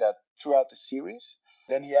maintained that throughout the series.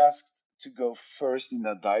 Then he asked to go first in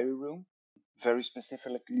that diary room, very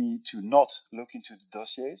specifically to not look into the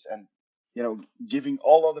dossiers and, giving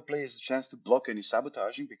all other players a chance to block any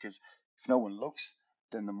sabotaging, because if no one looks,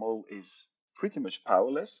 then the mole is pretty much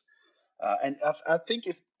powerless. And I think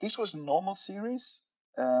if this was a normal series,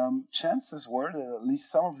 chances were that at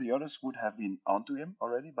least some of the others would have been onto him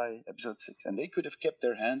already by episode 6, and they could have kept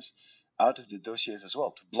their hands out of the dossiers as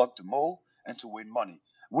well to block the mole and to win money,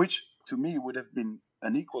 which to me would have been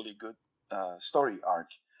an equally good story arc.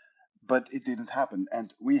 But it didn't happen,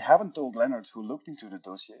 and we haven't told Leonard who looked into the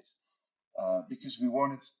dossiers because we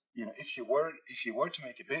wanted, if you were to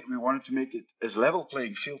make a bid, we wanted to make it as level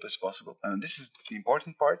playing field as possible, and this is the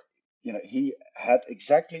important part. He had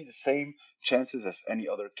exactly the same chances as any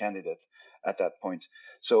other candidate at that point.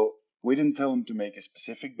 So we didn't tell him to make a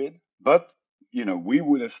specific bid, but we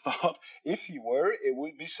would have thought if he were, it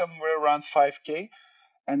would be somewhere around 5K,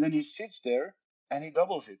 and then he sits there and he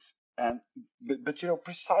doubles it. And but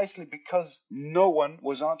precisely because no one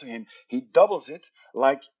was onto him, he doubles it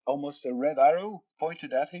like almost a red arrow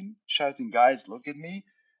pointed at him, shouting, "Guys, look at me!"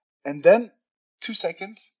 And then 2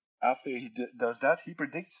 seconds after he does that, he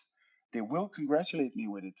predicts they will congratulate me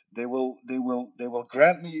with it. They will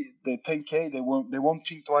grant me the 10K. They won't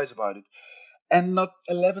think twice about it. And not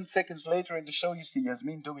 11 seconds later in the show, you see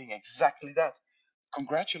Yasmin doing exactly that,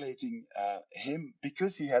 congratulating him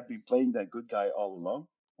because he had been playing that good guy all along,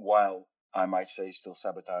 while I might say still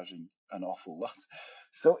sabotaging an awful lot.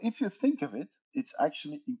 So if you think of it, it's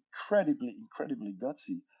actually incredibly, incredibly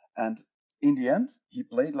gutsy. And in the end, he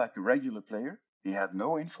played like a regular player. He had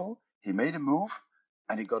no info. He made a move,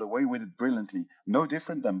 and he got away with it brilliantly. No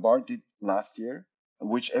different than Bart did last year,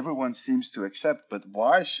 which everyone seems to accept. But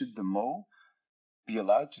why should the mole be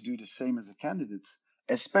allowed to do the same as a candidate,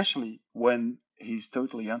 especially when he's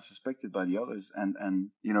totally unsuspected by the others and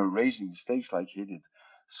raising the stakes like he did?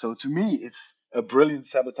 So to me, it's a brilliant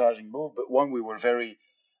sabotaging move, but one we were very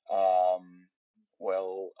our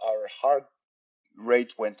heart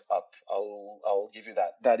rate went up. I'll give you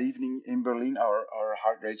that. That evening in Berlin, our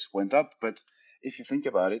heart rates went up, but if you think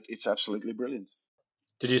about it, it's absolutely brilliant.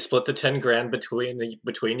 Did you split the 10 grand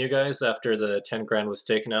between you guys after the 10 grand was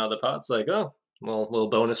taken out of the pot? It's like, oh, well, little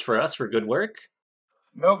bonus for us for good work.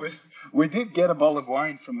 No, but we did get a bottle of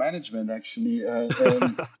wine from management, actually,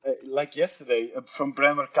 like yesterday from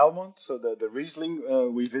Bremer Kalmont, so the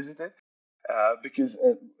Riesling we visited, because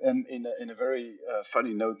and in a very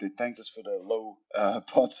funny note, they thanked us for the low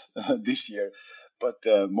pot this year, but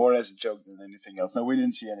more as a joke than anything else. No, we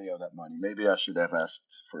didn't see any of that money. Maybe I should have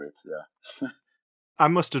asked for it. Yeah. I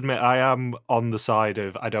must admit, I am on the side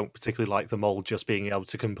of I don't particularly like the mole just being able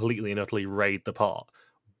to completely and utterly raid the pot,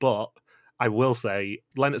 but I will say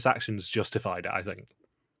Leonard's actions justified it, I think.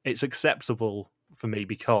 It's acceptable for me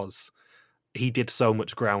because he did so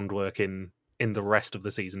much groundwork in the rest of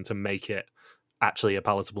the season to make it actually a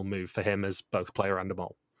palatable move for him as both player and a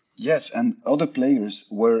mole. Yes, and other players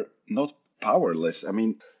were not powerless. I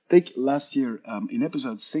mean, take last year in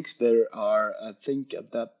episode 6, there are, I think,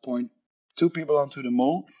 at that point, 2 people onto the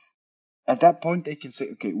mole. At that point, they can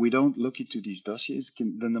say, okay, we don't look into these dossiers.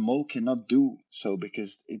 Then the mole cannot do so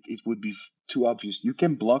because it would be too obvious. You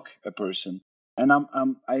can block a person. And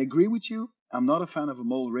I agree with you. I'm not a fan of a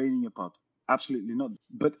mole raiding a pot. Absolutely not.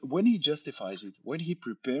 But when he justifies it, when he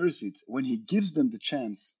prepares it, when he gives them the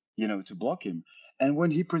chance, to block him, and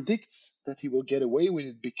when he predicts that he will get away with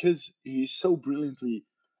it because he is so brilliantly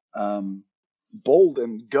bold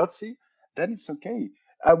and gutsy, then it's okay.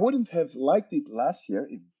 I wouldn't have liked it last year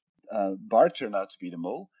if Bart turned out to be the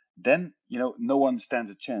mole. Then no one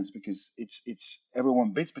stands a chance because it's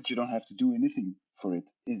everyone bids, but you don't have to do anything for it.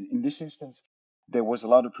 In this instance, there was a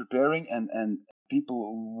lot of preparing, and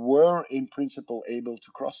people were in principle able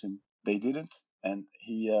to cross him. They didn't, and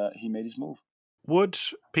he made his move. Would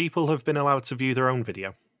people have been allowed to view their own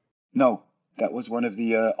video? No, that was one of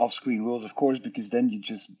the off-screen rules, of course, because then you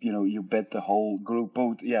just you bet the whole group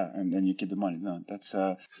vote, and then you get the money. No, that's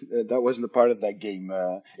that wasn't a part of that game.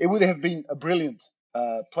 It would have been a brilliant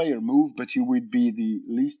player move, but you would be the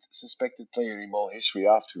least suspected player in mole history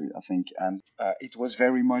after it, I think. And it was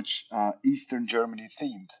very much Eastern Germany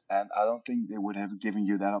themed, and I don't think they would have given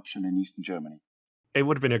you that option in Eastern Germany. It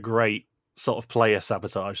would have been a great sort of player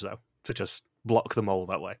sabotage, though, to just block the mole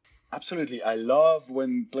that way. Absolutely. I love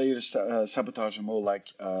when players sabotage a mole like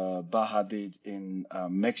Baja did in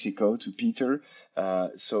Mexico to Peter.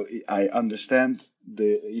 So I understand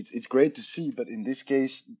it's great to see, but in this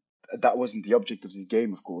case, that wasn't the object of this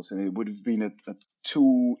game, of course, and it would have been a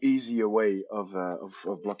too easy a way of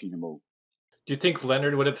blocking the mole. Do you think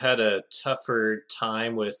Leonard would have had a tougher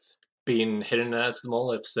time with being hidden as the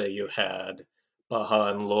mole if, say, you had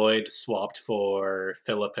Baha and Lloyd swapped for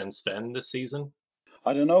Philip and Sven this season?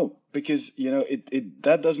 I don't know, because it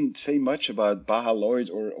that doesn't say much about Baha Lloyd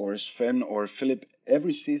or Sven or Philip.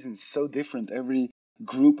 Every season is so different. Every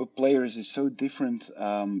group of players is so different.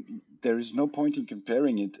 There is no point in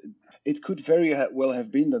comparing it. It could very well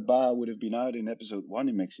have been that Baha would have been out in episode 1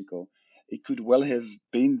 in Mexico. It could well have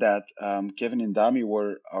been that Kevin and Dami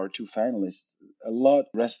were our two finalists. A lot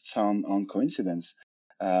rests on coincidence.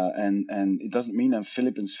 And it doesn't mean that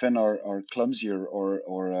Philip and Sven are clumsier or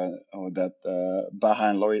that Baha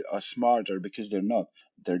and Lloyd are smarter, because they're not.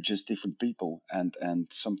 They're just different people, and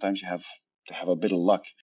sometimes you have to have a bit of luck.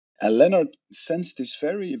 And Leonard sensed this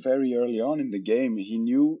very, very early on in the game. He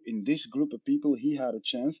knew in this group of people he had a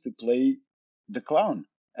chance to play the clown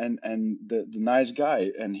and the nice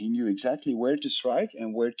guy, and he knew exactly where to strike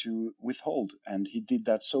and where to withhold, and he did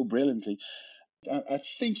that so brilliantly. I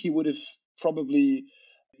think he would have probably,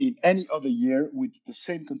 in any other year with the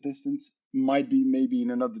same contestants, might be maybe in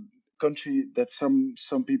another country, that some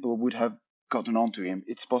people would have gotten onto him.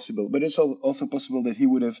 It's possible, but it's also possible that he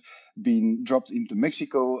would have been dropped into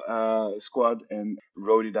Mexico squad and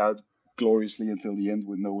rode it out gloriously until the end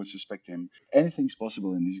with no one suspecting him. Anything's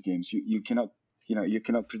possible in these games. You cannot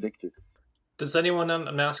predict it. Does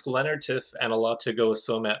anyone ask Leonard if Analotta goes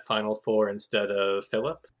swim at Final Four instead of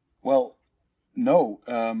Philip? Well, no,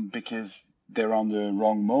 because they're on the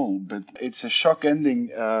wrong mole, but it's a shock ending,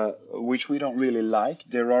 which we don't really like.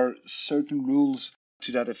 There are certain rules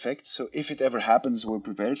to that effect, so if it ever happens, we're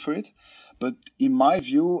prepared for it. But in my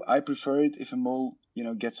view, I prefer it if a mole,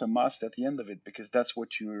 gets a mast at the end of it, because that's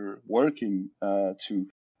what you're working to.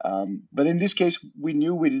 But in this case, we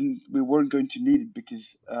knew we weren't going to need it,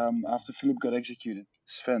 because after Philip got executed,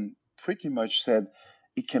 Sven pretty much said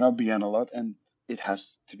it cannot be Analot, and it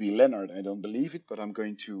has to be Leonard. I don't believe it, but I'm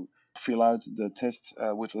going to fill out the test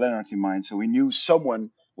with Leonard in mind. So we knew someone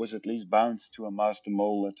was at least bound to unmask the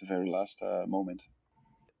mole at the very last moment.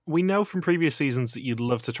 We know from previous seasons that you'd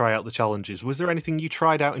love to try out the challenges. Was there anything you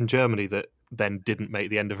tried out in Germany that then didn't make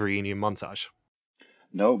the end of reunion montage?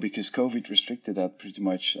 No, because COVID restricted that pretty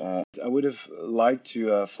much. I would have liked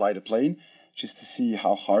to fly the plane just to see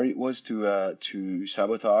how hard it was to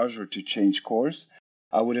sabotage or to change course.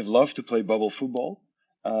 I would have loved to play bubble football,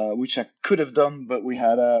 which I could have done, but we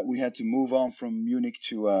had to move on from Munich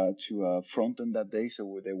to Fronten that day,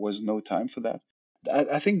 so there was no time for that.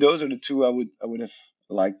 I think those are the two I would have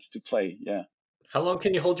liked to play. Yeah. How long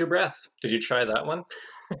can you hold your breath? Did you try that one?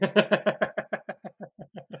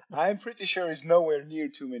 I'm pretty sure it's nowhere near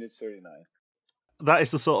 2 minutes 39. That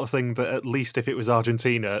is the sort of thing that, at least if it was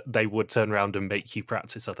Argentina, they would turn around and make you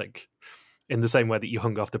practice, I think. In the same way that you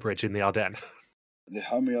hung off the bridge in the Ardennes. They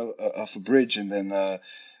hung me off a bridge and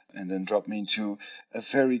then dropped me into a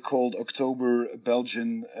very cold October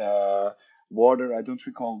Belgian water. I don't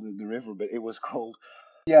recall the river, but it was cold.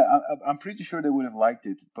 Yeah, I'm pretty sure they would have liked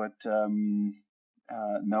it, but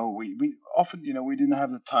no, we often, we didn't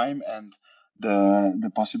have the time and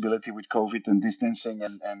the possibility with COVID and distancing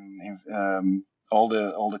and all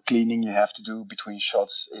the cleaning you have to do between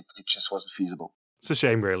shots. It just wasn't feasible. It's a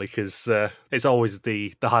shame, really, because it's always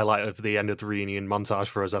the highlight of the end of the reunion montage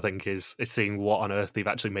for us, I think, is seeing what on earth they've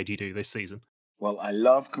actually made you do this season. Well, I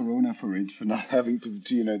love Corona for it, for not having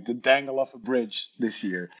to dangle off a bridge this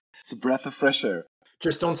year. It's a breath of fresh air.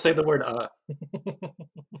 Just don't say the word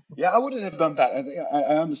Yeah, I wouldn't have done that.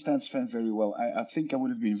 I understand Sven very well. I think I would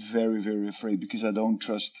have been very, very afraid, because I don't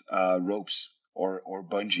trust ropes or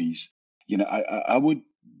bungees. I would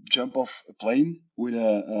jump off a plane with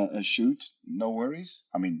a chute, no worries.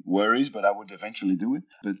 I mean, worries, but I would eventually do it.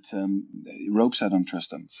 But ropes, I don't trust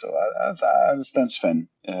them. So I understand Sven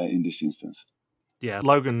in this instance. Yeah,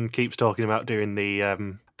 Logan keeps talking about doing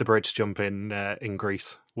the bridge jump in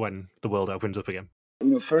Greece when the world opens up again.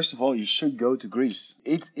 First of all, you should go to Greece.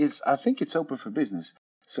 I think it's open for business.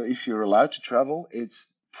 So if you're allowed to travel, it's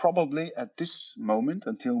probably at this moment,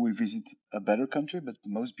 until we visit a better country, but the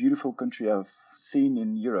most beautiful country I've seen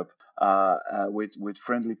in Europe, with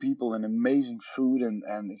friendly people and amazing food,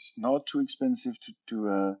 and it's not too expensive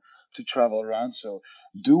to travel around. So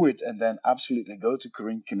do it, and then absolutely go to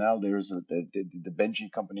Corinth Canal. There's the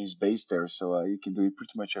Benji company is based there, so you can do it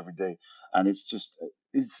pretty much every day, and it's just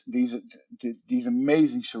it's these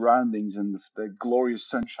amazing surroundings and the glorious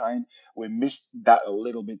sunshine. We missed that a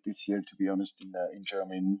little bit this year, to be honest. In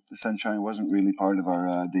Germany, the sunshine wasn't really part of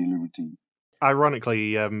our daily routine.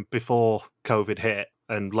 Ironically, before COVID hit,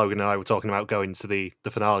 and Logan and I were talking about going to the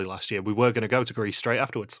finale last year. We were going to go to Greece straight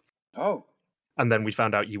afterwards. Oh, And then we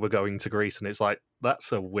found out you were going to Greece, and it's like,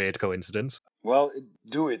 that's a weird coincidence. well,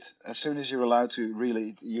 do it. As soon as you're allowed to,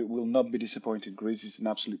 really, you will not be disappointed. Greece is an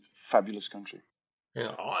absolute fabulous country.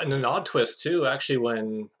 And an odd twist, too. Actually,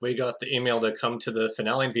 when we got the email to come to the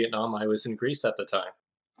finale in Vietnam, I was in Greece at the time.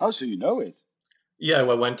 Oh, so you know it. Yeah,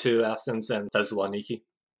 I went to Athens and Thessaloniki.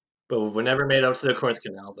 But we never made out to the Corinth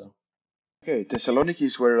Canal, though. Okay, Thessaloniki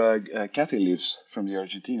is where Kathy lives from the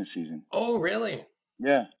Argentina season. Oh, really?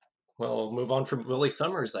 Yeah. Well, we'll move on from Willie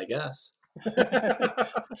Summers, I guess.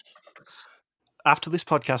 After this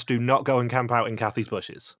podcast, do not go and camp out in Kathy's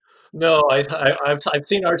bushes. No, I've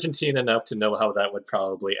seen Argentina enough to know how that would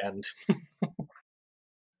probably end.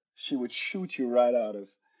 She would shoot you right out of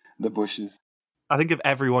the bushes. I think of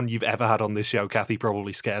everyone you've ever had on this show, Kathy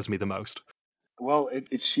probably scares me the most. Well,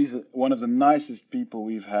 she's one of the nicest people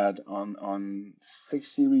we've had on 6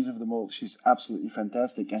 series of the Mole. She's absolutely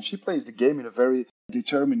fantastic, and she plays the game in a very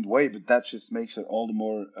determined way. But that just makes her all the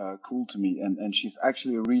more cool to me. And she's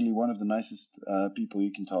actually really one of the nicest people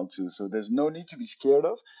you can talk to. So there's no need to be scared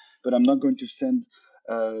of. But I'm not going to send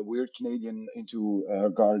a weird Canadian into her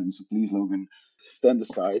garden. So please, Logan, stand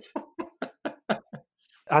aside.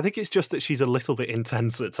 I think it's just that she's a little bit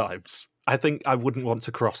intense at times. I think I wouldn't want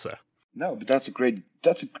to cross her. No, but that's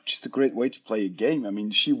just a great way to play a game. I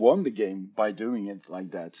mean, she won the game by doing it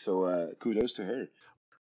like that. So kudos to her.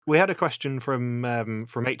 We had a question from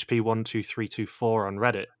HP12324 on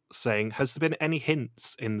Reddit saying, has there been any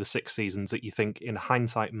hints in the 6 seasons that you think in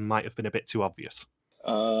hindsight might have been a bit too obvious?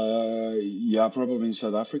 Yeah, probably in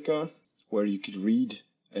South Africa, where you could read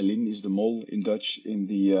Elin is the mole in Dutch in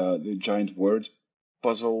the giant word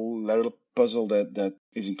puzzle, letter puzzle that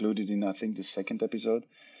is included in, I think, the 2nd episode.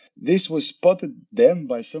 This was spotted then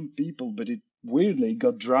by some people, but it weirdly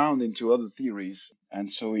got drowned into other theories.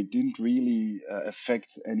 And so it didn't really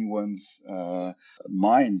affect anyone's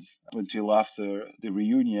minds until after the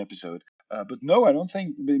reunion episode. But no, I don't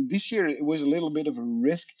think this year it was a little bit of a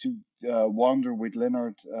risk to wander with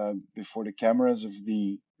Leonard before the cameras of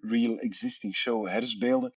the real existing show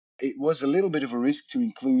Herresbeelden. It was a little bit of a risk to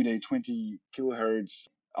include a 20 kilohertz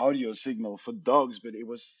audio signal for dogs, but it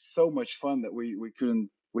was so much fun that we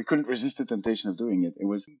couldn't resist the temptation of doing it. It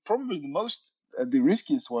was probably the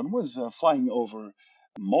riskiest one was flying over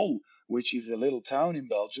Mol, which is a little town in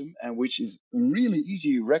Belgium and which is really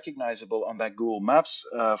easily recognizable on that Google Maps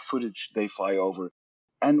footage they fly over.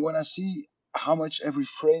 And when I see how much every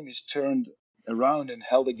frame is turned around and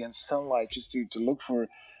held against sunlight just to look for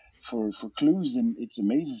clues, then it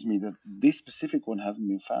amazes me that this specific one hasn't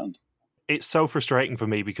been found. It's so frustrating for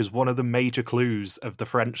me because one of the major clues of the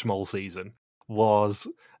French Mole season was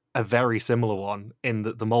a very similar one in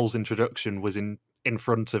that the mole's introduction was in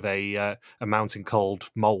front of a mountain called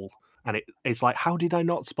Mole. And it's like, how did I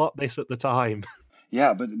not spot this at the time?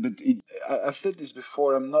 Yeah, but I've said this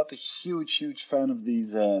before. I'm not a huge fan of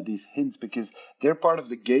these hints because they're part of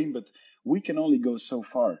the game, but we can only go so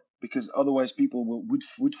far because otherwise people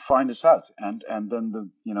would find us out, and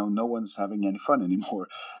then no one's having any fun anymore.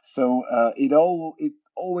 So it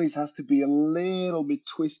always has to be a little bit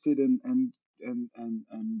twisted and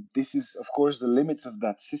this is of course the limits of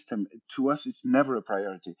that system. To us, it's never a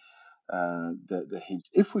priority. The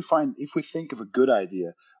hints. If we think of a good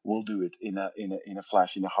idea, we'll do it in a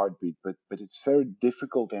flash, in a heartbeat. But it's very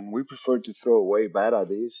difficult, and we prefer to throw away bad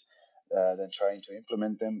ideas than trying to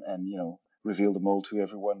implement them and reveal them all to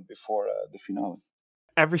everyone before the finale.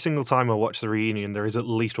 Every single time I watch the reunion, there is at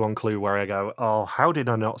least one clue where I go, oh, how did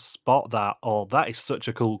I not spot that? Or that is such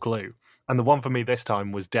a cool clue. And the one for me this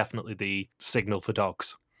time was definitely the signal for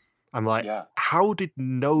dogs. I'm like, How did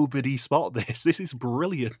nobody spot this? This is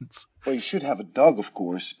brilliant. Well, you should have a dog, of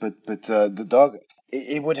course, but the dog,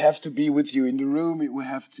 it would have to be with you in the room. It would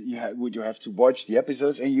have to you have to watch the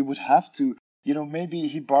episodes, and you would have to, maybe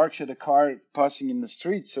he barks at a car passing in the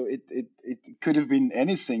street. So it could have been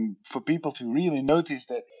anything for people to really notice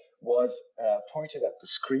that was pointed at the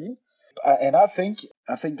screen. And I think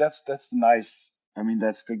that's nice. I mean,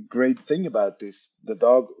 that's the great thing about this. The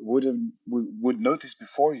dog would notice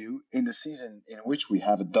before you in the season in which we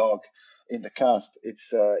have a dog in the cast. It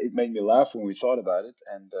made me laugh when we thought about it,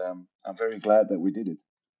 and I'm very glad that we did it.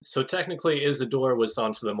 So technically, Isidore was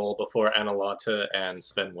onto the Mole before Analotta and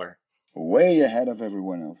Sven were. Way ahead of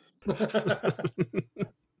everyone else.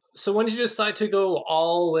 So when did you decide to go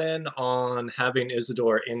all in on having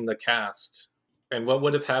Isidore in the cast? And what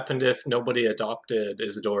would have happened if nobody adopted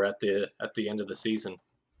Isidore at the end of the season?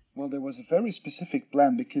 Well, there was a very specific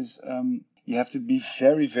plan because You have to be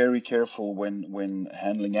very, very careful when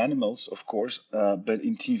handling animals, of course, but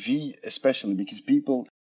in TV especially, because people,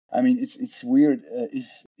 I mean, it's weird.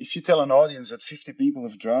 If you tell an audience that 50 people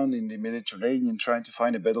have drowned in the Mediterranean trying to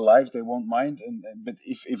find a better life, they won't mind. But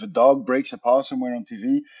if a dog breaks a paw somewhere on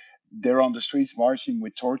TV, they're on the streets marching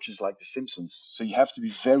with torches like The Simpsons. So you have to be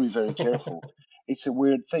very, very careful. It's a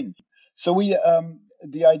weird thing. So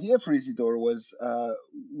the idea for Isidore was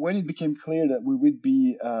when it became clear that we would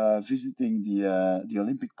be visiting the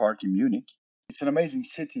Olympic Park in Munich. It's an amazing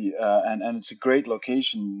city, and it's a great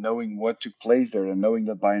location. Knowing what took place there and knowing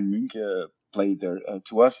that Bayern Munich played there,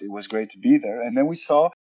 to us it was great to be there. And then we saw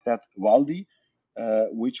that Waldi,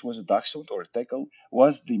 which was a dachshund or a tekel,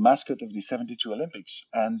 was the mascot of the '72 Olympics,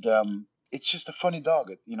 and it's just a funny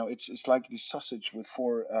dog. It's like this sausage with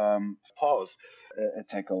four paws, a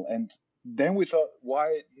tackle. And then we thought,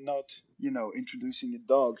 why not, introducing a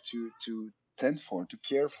dog to tend for, to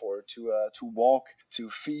care for, to walk, to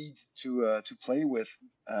feed, to play with.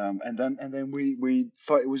 And then we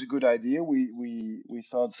thought it was a good idea. We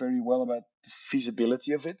thought very well about the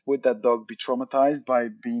feasibility of it. Would that dog be traumatized by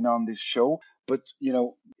being on this show? But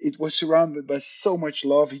it was surrounded by so much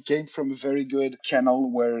love. He came from a very good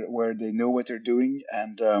kennel where they know what they're doing,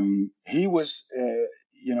 and he was.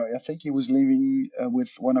 I think he was living with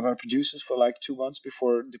one of our producers for like 2 months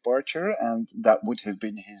before departure, and that would have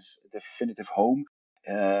been his definitive home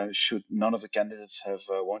should none of the candidates have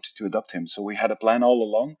wanted to adopt him. So we had a plan all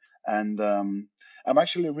along, and I'm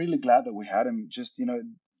actually really glad that we had him. Just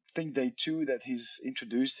think day two that he's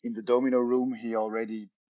introduced in the domino room, he already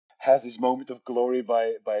has his moment of glory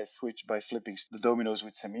by flipping the dominoes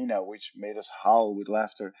with Samina, which made us howl with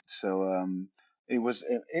laughter. So it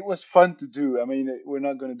was fun to do. I mean, we're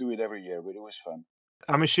not going to do it every year, but it was fun.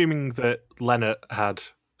 I'm assuming that Lennart had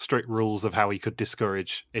strict rules of how he could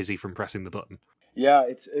discourage Izzy from pressing the button. Yeah,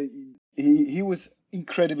 it's he was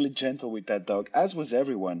incredibly gentle with that dog, as was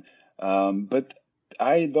everyone. But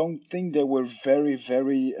I don't think they were very,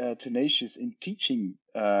 very tenacious in teaching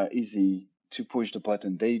Izzy to push the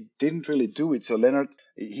button. They didn't really do it. So Lennart,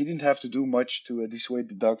 he didn't have to do much to dissuade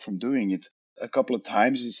the dog from doing it. A couple of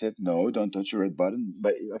times he said, "No, don't touch your red button."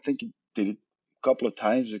 But I think he did it a couple of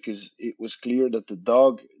times because it was clear that the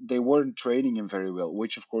dog, they weren't training him very well,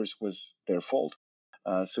 which of course was their fault.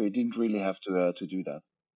 So he didn't really have to do that.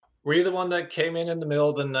 Were you the one that came in the middle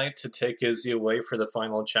of the night to take Izzy away for the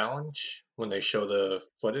final challenge when they show the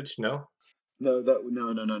footage? No?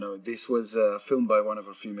 No. This was filmed by one of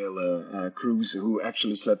our female crews who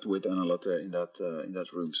actually slept with Analotte in that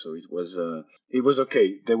room. So it was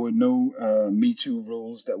okay. There were no Me Too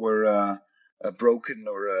rules that were broken,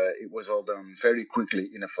 or it was all done very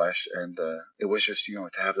quickly in a flash, and it was just to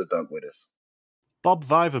have the dog with us. Bob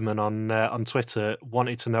Viverman on Twitter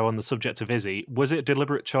wanted to know on the subject of Izzy, was it a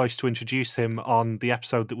deliberate choice to introduce him on the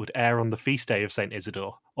episode that would air on the feast day of St.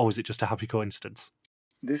 Isidore, or was it just a happy coincidence?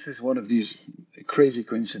 This is one of these crazy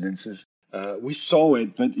coincidences. We saw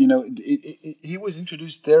it, but he was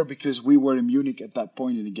introduced there because we were in Munich at that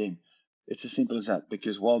point in the game. It's as simple as that.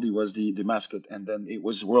 Because Waldi was the mascot, and then it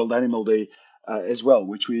was World Animal Day as well,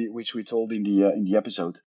 which we told in the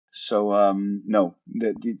episode. So no,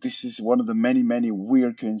 this is one of the many, many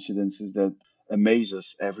weird coincidences that amaze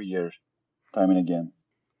us every year, time and again.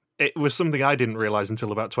 It was something I didn't realise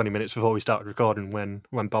until about 20 minutes before we started recording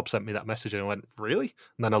when Bob sent me that message, and I went, really?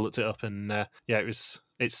 And then I looked it up, and it's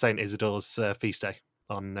St. Isidore's feast day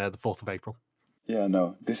on the 4th of April. Yeah,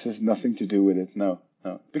 no, this has nothing to do with it. No.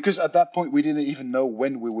 Because at that point, we didn't even know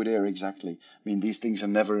when we would air exactly. I mean, these things are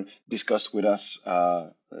never discussed with us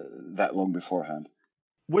that long beforehand.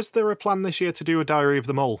 Was there a plan this year to do a Diary of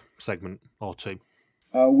the Mole segment or two?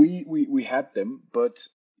 We had them, but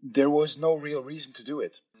there was no real reason to do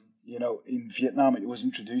it. In Vietnam, it was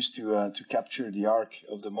introduced to capture the arc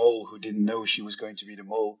of the mole who didn't know she was going to be the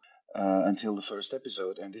mole until the first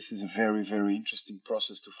episode. And this is a very, very interesting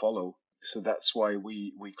process to follow. So that's why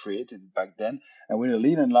we created it back then. And with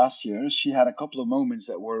Alina last year, she had a couple of moments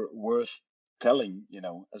that were worth telling,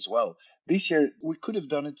 as well. This year, we could have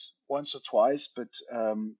done it once or twice, but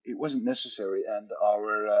it wasn't necessary. And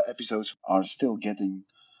our episodes are still getting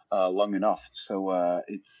long enough. So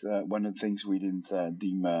it's one of the things we didn't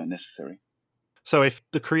deem necessary. So if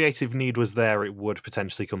the creative need was there, it would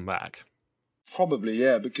potentially come back? Probably,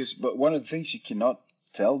 yeah. But one of the things you cannot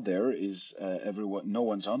tell there is no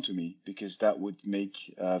one's onto me, because that would make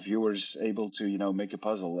viewers able to make a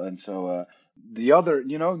puzzle. And so the other,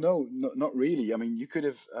 no, not really. I mean, you could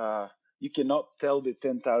have you cannot tell the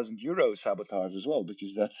 10,000 euro sabotage as well,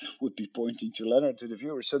 because that would be pointing to Leonard, to the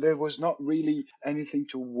viewer. So there was not really anything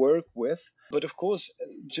to work with. But of course,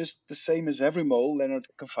 just the same as every mole, Leonard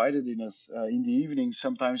confided in us in the evening,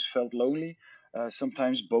 sometimes felt lonely,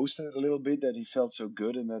 sometimes boasted a little bit that he felt so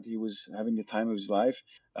good and that he was having the time of his life.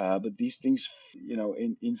 But these things,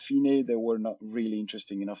 in Fine, they were not really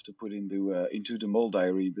interesting enough to put into the mole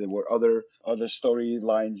diary. There were other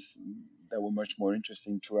storylines that were much more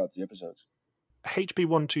interesting throughout the episodes.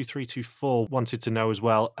 HB12324 wanted to know as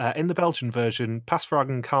well, in the Belgian version,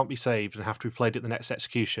 Passvragen can't be saved and have to be played at the next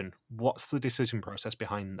execution. What's the decision process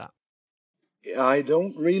behind that? I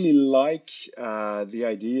don't really like the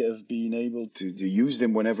idea of being able to use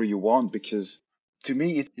them whenever you want, because to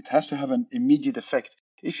me it has to have an immediate effect.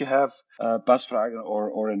 If you have Passvragen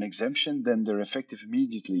or an exemption, then they're effective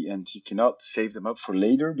immediately, and you cannot save them up for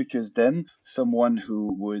later, because then someone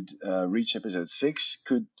who would reach episode 6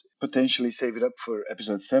 could potentially save it up for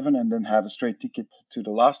episode 7 and then have a straight ticket to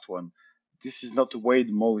the last one. This is not the way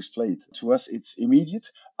the mole is played. To us, it's immediate,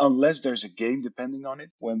 unless there's a game depending on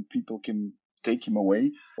it, when people can take him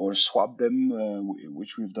away or swap them,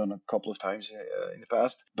 which we've done a couple of times in the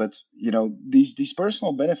past. But these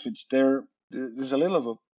personal benefits, there's a little of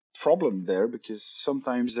a problem there, because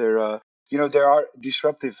sometimes they are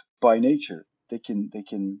disruptive by nature. They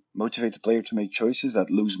can motivate the player to make choices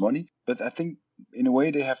that lose money. But I think in a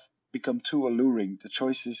way they have become too alluring. The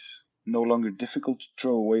choice is no longer difficult to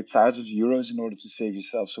throw away thousands of euros in order to save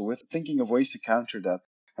yourself. So we're thinking of ways to counter that.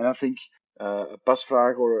 And I think a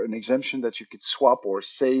Passvraag or an exemption that you could swap or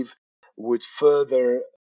save would further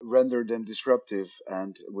render them disruptive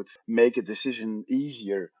and would make a decision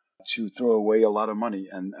easier to throw away a lot of money.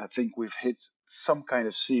 And I think we've hit some kind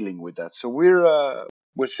of ceiling with that. So we're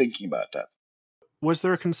thinking about that. Was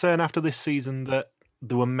there a concern after this season that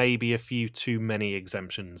there were maybe a few too many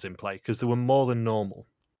exemptions in play? Because there were more than normal.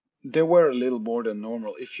 There were a little more than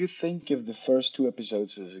normal. If you think of the first 2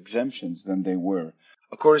 episodes as exemptions, then they were.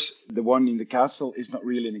 Of course, the one in the castle is not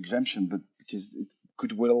really an exemption, but because it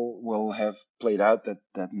could well have played out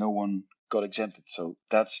that no one got exempted. So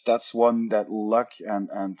that's one that luck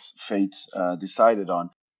and fate decided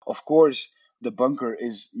on. Of course, the bunker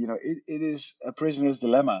is, it is a prisoner's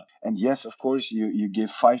dilemma. And yes, of course, you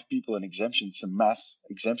give 5 people an exemption. It's a mass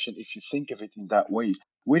exemption if you think of it in that way.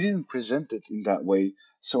 We didn't present it in that way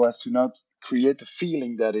so as to not create the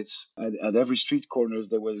feeling that it's at every street corners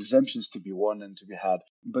there were exemptions to be won and to be had.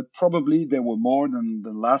 But probably there were more than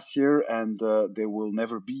last year, and there will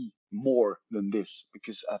never be more than this,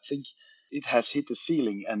 because I think it has hit the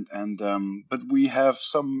ceiling. But we have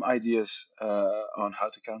some ideas on how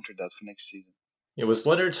to counter that for next season. It was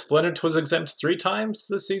Leonard. Leonard was exempt 3 times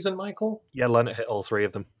this season, Michael? Yeah, Leonard hit all 3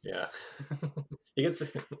 of them. Yeah. He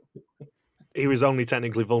gets... He was only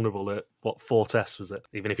technically vulnerable at, 4 tests, was it?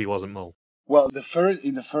 Even if he wasn't mole. Well, in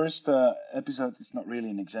the first episode, it's not really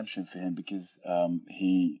an exemption for him, because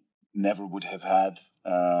he never would have had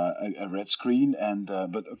a red screen.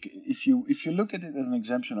 But okay, if you look at it as an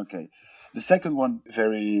exemption, okay. The second one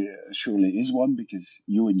very surely is one, because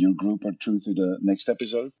you and your group are through to the next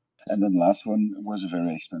episode. And then the last one was a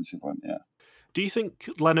very expensive one, yeah. Do you think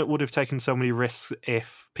Leonard would have taken so many risks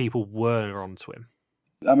if people were onto him?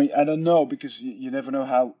 I mean, I don't know, because you never know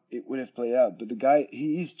how it would have played out. But the guy,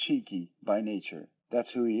 he is cheeky by nature.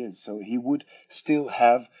 That's who he is. So he would still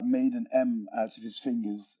have made an M out of his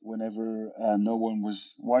fingers whenever no one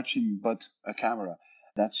was watching but a camera.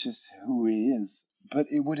 That's just who he is. But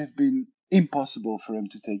it would have been impossible for him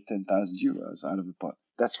to take 10,000 euros out of the pot.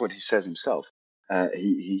 That's what he says himself.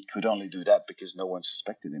 He could only do that because no one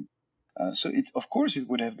suspected him. So of course it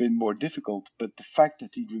would have been more difficult. But the fact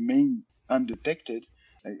that he remained undetected,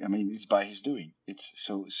 I mean, it's by his doing.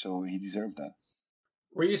 So he deserved that.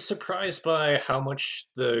 Were you surprised by how much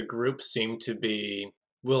the group seemed to be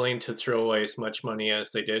willing to throw away as much money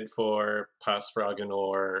as they did for Passvragen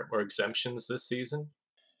or exemptions this season?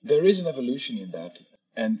 There is an evolution in that,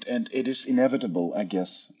 and it is inevitable, I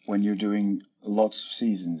guess, when you're doing lots of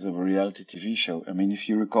seasons of a reality TV show. I mean, if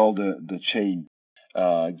you recall the chain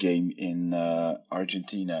game in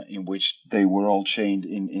Argentina, in which they were all chained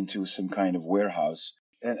into some kind of warehouse.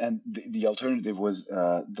 And the alternative was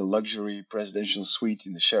the luxury presidential suite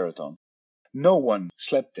in the Sheraton. No one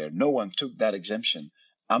slept there. No one took that exemption.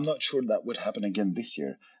 I'm not sure that would happen again this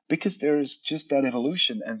year, because there is just that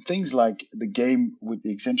evolution. And things like the game with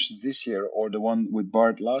the exemptions this year, or the one with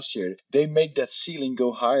Bart last year, they make that ceiling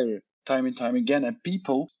go higher time and time again. And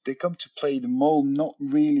people, they come to play the mole not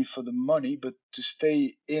really for the money, but to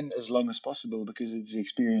stay in as long as possible, because it's the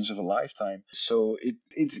experience of a lifetime. So it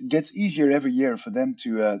gets easier every year for them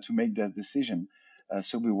to make that decision.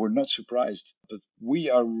 So we were not surprised. But we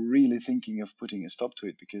are really thinking of putting a stop to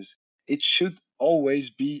it, because it should always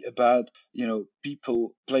be about,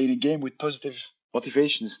 people playing a game with positive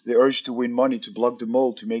motivations, the urge to win money, to block the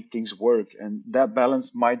mole, to make things work. And that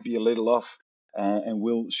balance might be a little off, and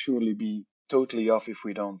will surely be totally off if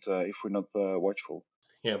we don't, if we're not watchful.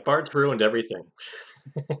 Yeah, Bart's ruined everything.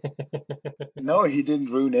 No, he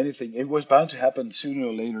didn't ruin anything. It was bound to happen sooner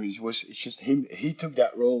or later. It's just him. He took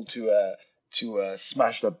that role to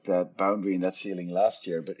smash that boundary and that ceiling last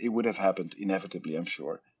year, but it would have happened inevitably, I'm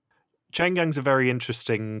sure. Chain Gang's a very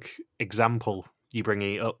interesting example you bring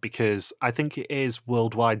it up, because I think it is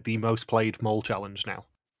worldwide the most played mole challenge now.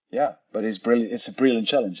 Yeah, but it's brilliant. It's a brilliant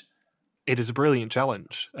challenge. It is a brilliant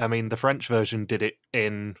challenge. I mean, the French version did it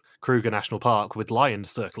in Kruger National Park with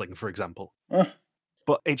lions circling, for example.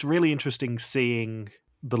 But it's really interesting seeing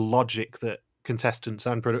the logic that contestants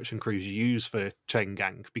and production crews use for Chain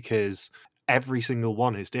Gang, because every single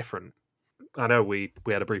one is different. I know we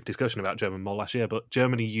had a brief discussion about German Mole last year, but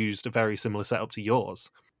Germany used a very similar setup to yours,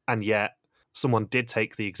 and yet someone did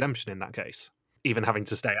take the exemption in that case, even having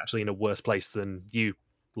to stay actually in a worse place than you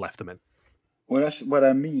left them in. Well, that's what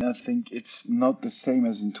I mean. I think it's not the same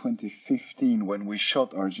as in 2015 when we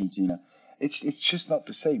shot Argentina. It's just not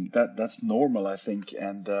the same. That's normal, I think.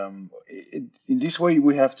 And in this way,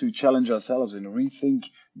 we have to challenge ourselves and rethink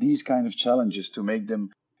these kind of challenges to make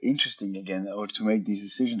them interesting again, or to make these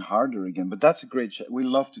decisions harder again. But that's a great. We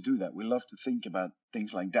love to do that. We love to think about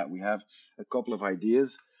things like that. We have a couple of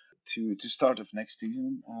ideas to start off next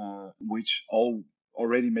season, which all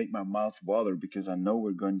already make my mouth water, because I know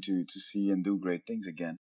we're going to see and do great things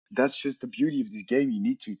again. That's just the beauty of this game. You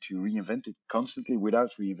need to reinvent it constantly without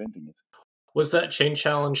reinventing it. Was that chain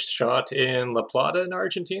challenge shot in La Plata in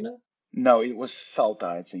Argentina? No, it was Salta,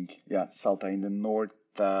 I think. Yeah, Salta in the north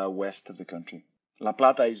west of the country. La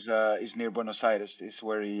Plata is near Buenos Aires. Is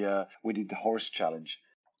where we did the horse challenge.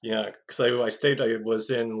 Yeah, because I was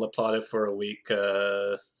in La Plata for a week.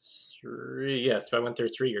 I went there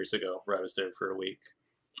 3 years ago, where I was there for a week.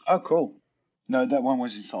 Oh, cool. No, that one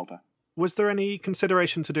was in Salta. Was there any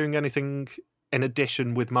consideration to doing anything in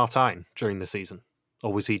addition with Martijn during the season?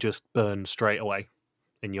 Or was he just burned straight away,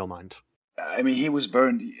 in your mind? I mean, he was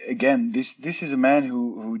burned. Again, this is a man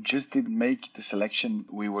who just didn't make the selection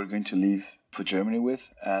we were going to leave for Germany with.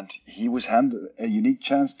 And he was handed a unique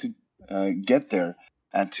chance to get there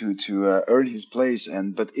and to earn his place.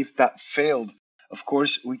 But if that failed, of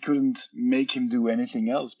course, we couldn't make him do anything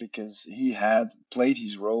else, because he had played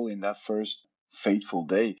his role in that first fateful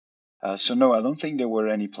day. So no, I don't think there were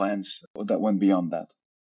any plans that went beyond that.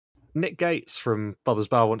 Nick Gates from Bothers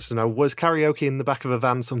Bar wants to know, was karaoke in the back of a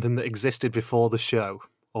van something that existed before the show,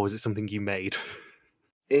 or was it something you made?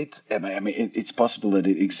 It's possible that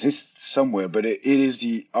it exists somewhere, but it is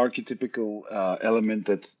the archetypical element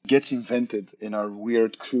that gets invented in our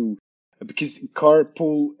weird crew. Because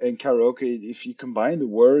carpool and karaoke, if you combine the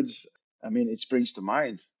words, it springs to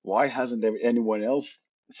mind. Why hasn't anyone else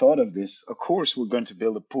thought of this? Of course, we're going to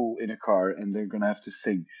build a pool in a car, and they're going to have to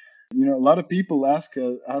sing. A lot of people ask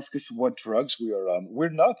us what drugs we are on. We're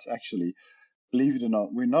not, actually. Believe it or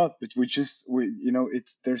not, we're not. But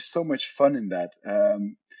there's so much fun in that.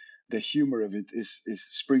 The humor of it is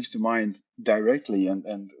springs to mind directly,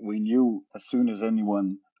 and we knew as soon as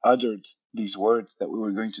anyone uttered these words that we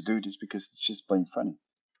were going to do this, because it's just plain funny.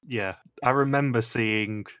 Yeah, I remember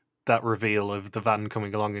seeing that reveal of the van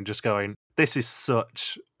coming along and just going, this is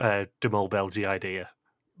such a De Mol België idea.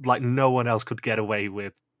 Like, no one else could get away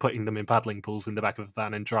with putting them in paddling pools in the back of a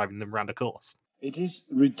van and driving them around a course. It is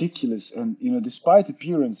ridiculous, and despite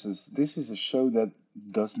appearances, this is a show that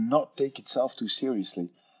does not take itself too seriously.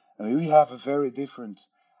 We have a very different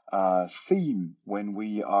theme when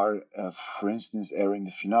we are, for instance, airing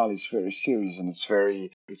the finale. It's very serious, and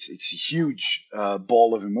it's a huge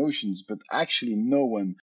ball of emotions. But actually, no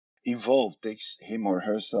one involved takes him or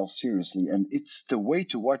herself seriously, and it's the way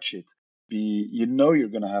to watch it. You're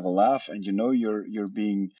going to have a laugh, and you're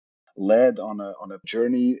being led on a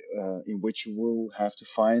journey in which you will have to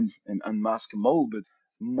find and unmask a mole. But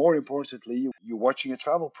more importantly, you're watching a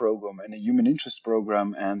travel program and a human interest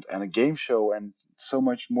program and a game show and so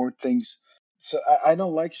much more things. So I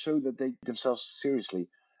don't like shows that take themselves seriously.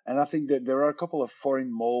 And I think that there are a couple of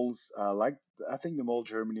foreign moles, like I think the Mole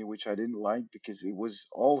Germany, which I didn't like because it was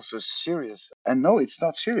also serious. And no, it's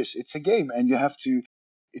not serious. It's a game, and you have to.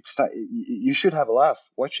 You should have a laugh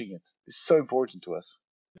watching it. It's so important to us.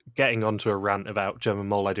 Getting onto a rant about German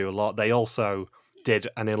Mole, I do a lot. They also did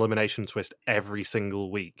an elimination twist every single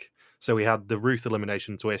week. So we had the Ruth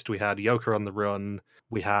elimination twist, we had Joker on the run,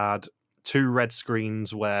 we had 2 red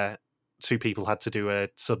screens where two people had to do a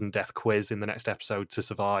sudden death quiz in the next episode to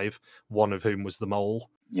survive, one of whom was the mole.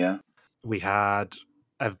 Yeah. We had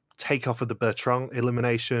a takeoff of the Bertrand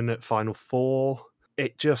elimination at Final Four.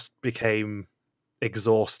 It just became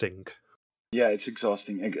exhausting. Yeah, it's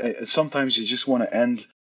exhausting. Sometimes you just want to end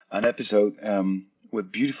an episode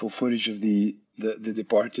with beautiful footage of the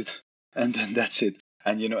departed, and then that's it.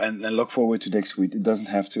 And and look forward to next week. It doesn't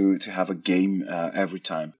have to have a game every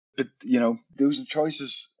time. But those are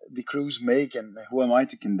choices the crews make, and who am I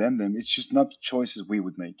to condemn them? It's just not choices we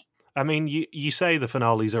would make. I mean, you say the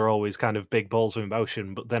finales are always kind of big balls of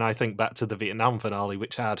emotion, but then I think back to the Vietnam finale,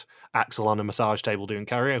 which had Axel on a massage table doing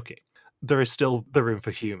karaoke. There is still the room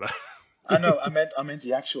for humour. I know. I meant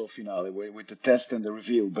the actual finale with the test and the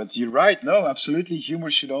reveal. But you're right. No, absolutely. Humor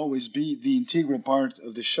should always be the integral part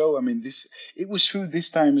of the show. I mean, it was true this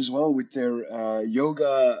time as well with their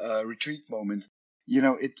yoga retreat moment.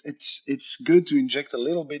 It's good to inject a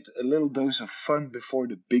little dose of fun before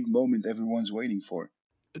the big moment everyone's waiting for.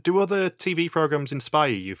 Do other TV programs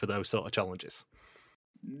inspire you for those sort of challenges?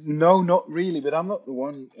 No, not really, but I'm not the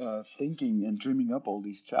one thinking and dreaming up all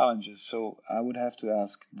these challenges, so I would have to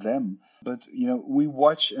ask them. But, we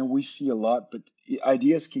watch and we see a lot, but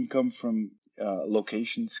ideas can come from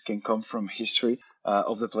locations, can come from history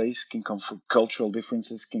of the place, can come from cultural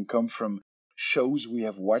differences, can come from shows we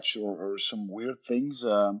have watched or some weird things.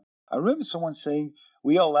 I remember someone saying,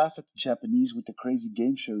 we all laugh at the Japanese with the crazy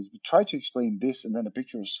game shows, but try to explain this and then a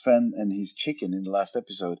picture of Sven and his chicken in the last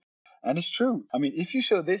episode. And it's true. I mean, if you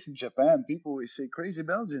show this in Japan, people will say, crazy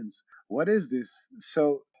Belgians, what is this?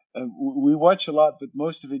 So we watch a lot, but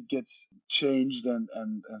most of it gets changed and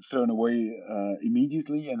thrown away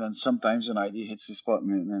immediately. And then sometimes an idea hits the spot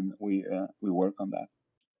and then we work on that.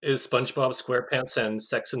 Is SpongeBob SquarePants and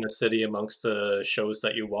Sex and the City amongst the shows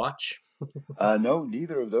that you watch? No,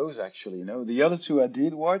 neither of those actually. No, the other two I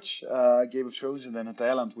did watch, Game of Thrones and then In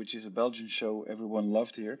Thailand, which is a Belgian show everyone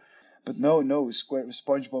loved here. But no,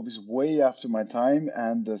 SpongeBob is way after my time,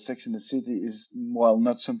 and Sex and the City is, well,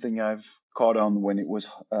 not something I've caught on when it was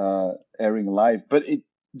airing live. But it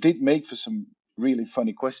did make for some really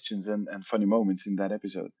funny questions and funny moments in that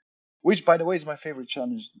episode. Which, by the way, is my favorite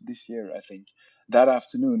challenge this year, I think. That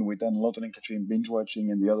afternoon, we done Lotte and Katrine binge watching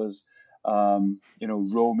and the others,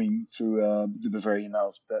 roaming through the Bavarian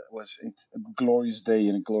Alps. That was a glorious day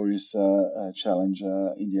and a glorious challenge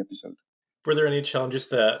in the episode. Were there any challenges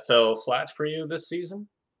that fell flat for you this season?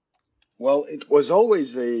 Well, it was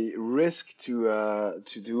always a risk to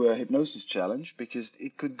do a hypnosis challenge because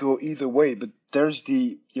it could go either way. But there's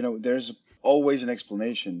always an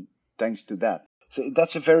explanation thanks to that. So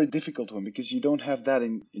that's a very difficult one because you don't have that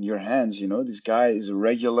in your hands. This guy is a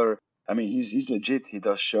regular. I mean, he's legit. He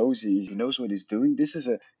does shows. He knows what he's doing. This is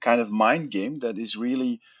a kind of mind game that is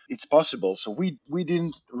really, it's possible. So we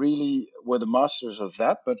didn't really were the masters of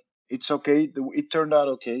that, but it's okay. It turned out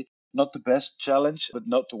okay. Not the best challenge, but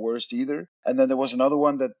not the worst either. And then there was another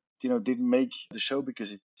one that didn't make the show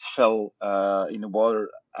because it fell in the water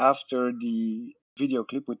after the video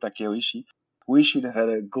clip with Takeo Ishii. We should have had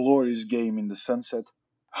a glorious game in the sunset,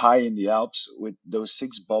 high in the Alps, with those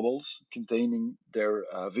 6 bubbles containing their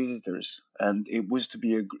visitors, and it was to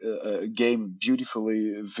be a game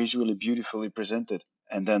visually beautifully presented,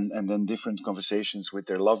 and then different conversations with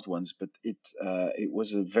their loved ones. But it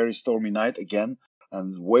was a very stormy night again,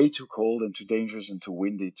 and way too cold and too dangerous and too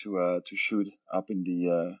windy to shoot up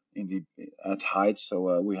at height.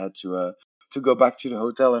 So we had to go back to the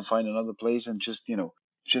hotel and find another place and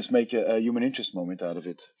just make a human interest moment out of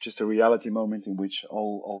it. Just a reality moment in which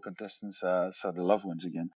all contestants saw their loved ones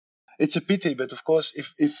again. It's a pity, but of course,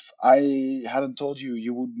 if I hadn't told you,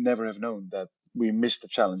 you would never have known that we missed the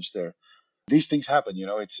challenge there. These things happen,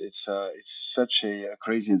 it's such a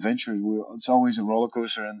crazy adventure. It's always a roller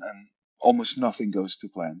coaster and almost nothing goes to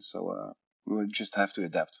plan. So we will just have to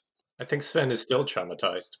adapt. I think Sven is still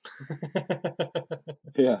traumatized.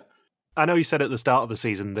 Yeah. I know you said at the start of the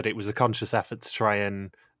season that it was a conscious effort to try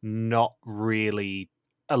and not really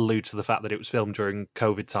allude to the fact that it was filmed during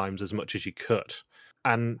COVID times as much as you could.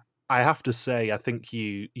 And I have to say, I think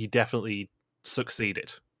you definitely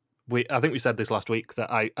succeeded. I think we said this last week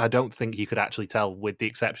that I don't think you could actually tell, with the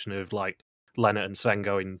exception of like Lennart and Sven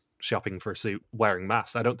going shopping for a suit wearing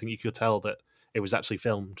masks. I don't think you could tell that it was actually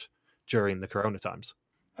filmed during the Corona times.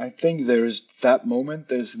 I think there's that moment.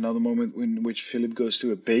 There's another moment in which Philip goes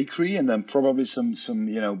to a bakery, and then probably some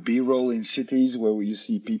B-roll in cities where you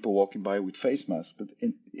see people walking by with face masks. But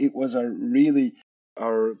it was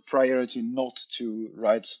our priority not to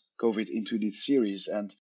write COVID into this series.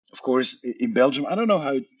 And of course, in Belgium, I don't know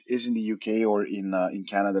how it is in the UK or in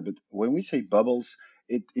Canada, but when we say bubbles,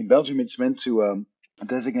 in Belgium it's meant to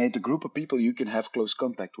designate the group of people you can have close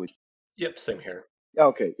contact with. Yep, same here.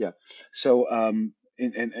 Okay, yeah. So,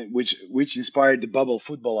 which inspired the bubble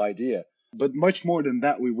football idea. But much more than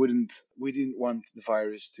that, we didn't want the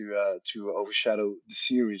virus to overshadow the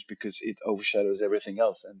series because it overshadows everything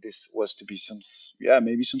else. And this was to be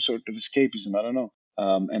maybe some sort of escapism. I don't know.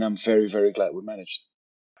 And I'm very, very glad we managed.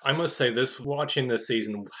 I must say, watching this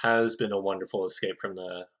season has been a wonderful escape from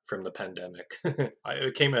the pandemic.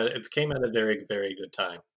 It came at a very, very good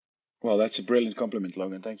time. Well, that's a brilliant compliment,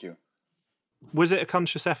 Logan. Thank you. Was it a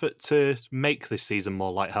conscious effort to make this season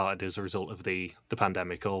more lighthearted as a result of the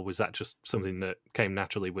pandemic, or was that just something that came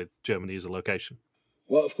naturally with Germany as a location?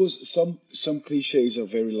 Well, of course, some cliches are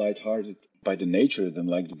very lighthearted by the nature of them,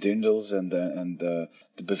 like the dirndls and the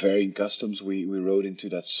Bavarian customs we wrote into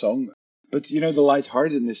that song. But the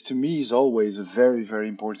lightheartedness to me is always a very, very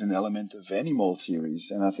important element of any Mole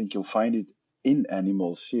series, and I think you'll find it in any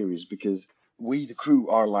Mole series because we, the crew,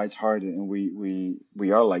 are lighthearted, and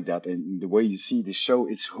we are like that. And the way you see the show,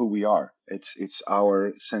 it's who we are. It's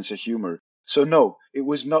our sense of humor. So no, it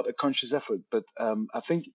was not a conscious effort, but I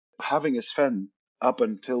think having a Sven up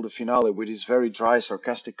until the finale with his very dry,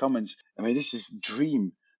 sarcastic comments. I mean, this is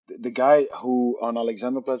dream. The guy who on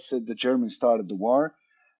Alexanderplatz said the Germans started the war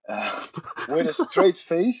with a straight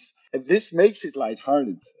face. And this makes it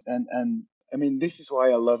lighthearted. And I mean, this is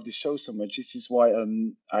why I love the show so much. This is why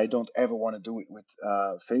I don't ever want to do it with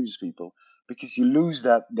famous people because you lose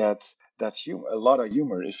that humor, a lot of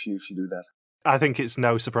humor if you do that. I think it's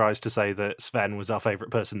no surprise to say that Sven was our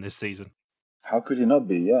favourite person this season. How could he not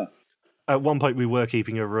be? Yeah. At one point, we were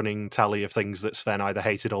keeping a running tally of things that Sven either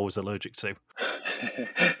hated or was allergic to.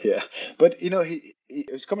 Yeah, but he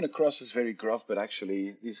was coming across as very gruff, but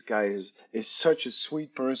actually, this guy is such a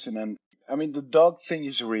sweet person, and I mean, the dog thing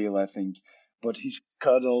is real, I think, but his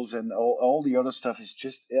cuddles and all the other stuff is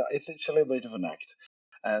just it's a little bit of an act,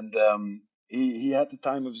 and he had the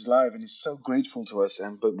time of his life, and he's so grateful to us,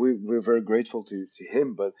 but we're very grateful to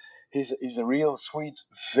him, but he's a real sweet,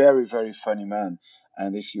 very, very funny man.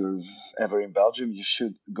 And if you're ever in Belgium, you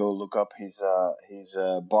should go look up his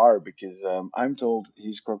bar because I'm told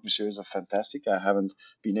his croque monsieurs are fantastic. I haven't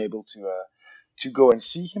been able to go and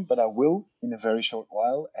see him, but I will in a very short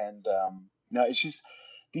while. And now it's just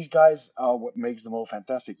these guys are what makes them all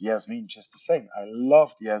fantastic. Yasmin, just the same. I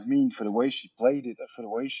loved Yasmin for the way she played it, for the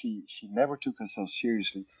way she never took herself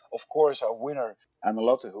seriously. Of course, our winner,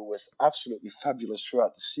 Annelotte, who was absolutely fabulous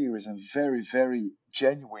throughout the series and very, very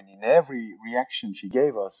genuine in every reaction she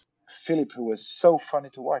gave us. Philip, who was so funny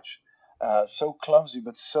to watch, so clumsy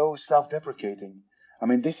but so self-deprecating. I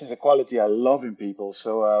mean, this is a quality I love in people.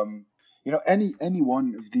 So, any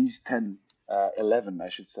one of these 10, 11, I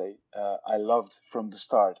should say, I loved from the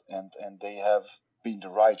start, and they have been the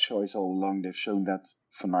right choice all along. They've shown that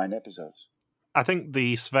for 9 episodes. I think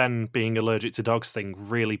the Sven being allergic to dogs thing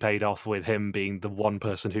really paid off with him being the one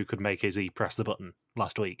person who could make Izzy press the button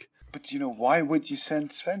last week. But why would you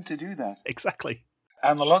send Sven to do that? Exactly.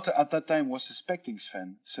 And Lotte at that time was suspecting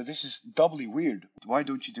Sven, so this is doubly weird. Why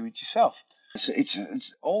don't you do it yourself? So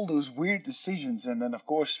it's all those weird decisions, and then of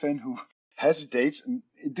course Sven who hesitates. And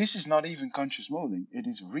this is not even conscious molding. It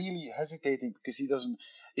is really hesitating because he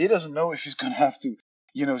doesn't know if he's gonna have to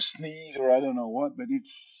sneeze or I don't know what, but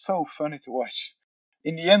it's so funny to watch.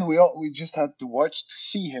 In the end, we just had to watch to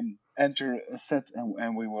see him enter a set,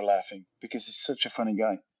 and we were laughing because he's such a funny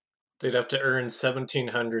guy. They'd have to earn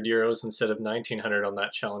 1,700 euros instead of 1,900 on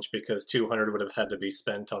that challenge because 200 would have had to be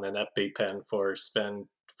spent on an EpiPen for Sven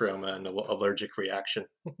from an allergic reaction.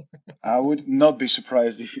 I would not be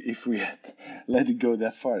surprised if we had let it go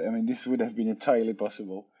that far. I mean, this would have been entirely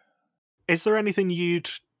possible. Is there anything you'd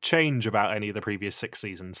change about any of the previous 6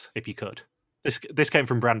 seasons, if you could? This came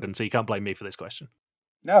from Brandon, so you can't blame me for this question.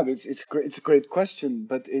 No, it's a great question,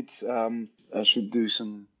 but it's I should do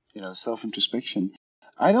some self introspection.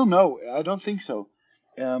 I don't know. I don't think so.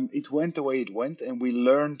 It went the way it went, and we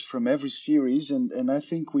learned from every series, and I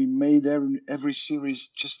think we made every series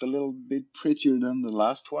just a little bit prettier than the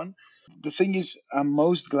last one. The thing I'm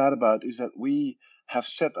most glad about is that we have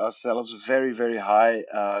set ourselves a very, very high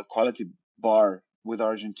quality bar with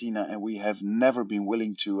Argentina, and we have never been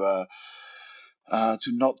willing to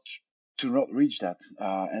not reach that.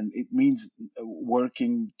 And it means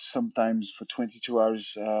working sometimes for 22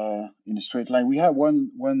 hours in a straight line. We had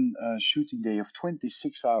one shooting day of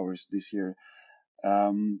 26 hours this year.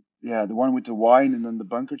 The one with the wine and then the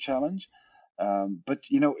bunker challenge. But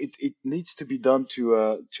it needs to be done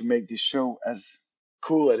to make this show as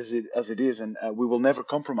cool as it is, and we will never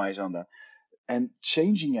compromise on that. And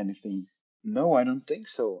changing anything? No, I don't think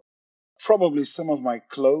so. Probably some of my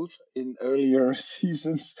clothes in earlier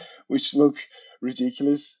seasons, which look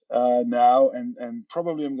ridiculous now, and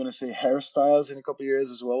probably I'm going to say hairstyles in a couple of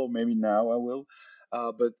years as well, or maybe now I will.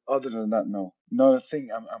 But other than that, no, not a thing.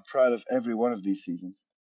 I'm proud of every one of these seasons.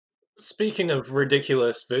 Speaking of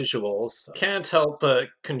ridiculous visuals, can't help but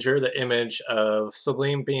conjure the image of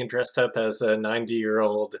Salim being dressed up as a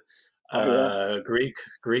 90-year-old Oh yeah,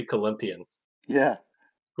 Greek Olympian yeah.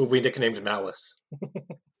 who we nicknamed Malice.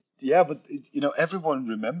 Yeah, but everyone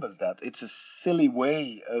remembers that. It's a silly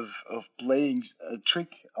way of playing a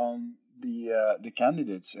trick on the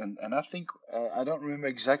candidates, and I think I don't remember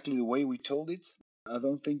exactly the way we told it. I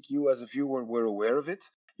don't think you as a viewer were aware of it.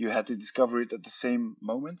 You had to discover it at the same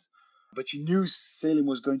moment, but you knew Salim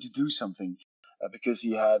was going to do something because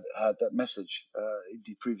he had that message in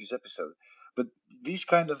the previous episode. But these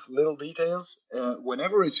kind of little details,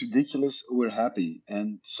 whenever it's ridiculous, we're happy.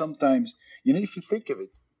 And sometimes, if you think of it,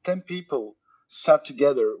 10 people sat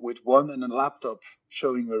together with one and a laptop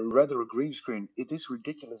showing a red or a green screen, it is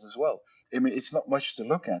ridiculous as well. I mean, it's not much to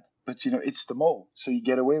look at, but it's the mole. So you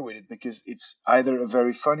get away with it because it's either a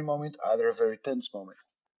very funny moment, either a very tense moment.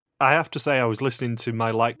 I have to say, I was listening to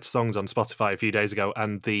my liked songs on Spotify a few days ago,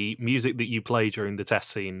 and the music that you play during the test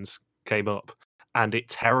scenes came up, and it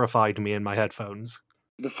terrified me in my headphones.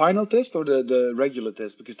 The final test or the regular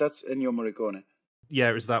test? Because that's Ennio Morricone. Yeah,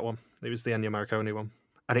 it was that one. It was the Ennio Morricone one.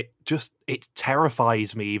 And it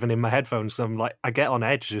terrifies me even in my headphones. So I'm like, I get on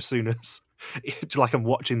edge as soon as it's like I'm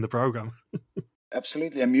watching the program.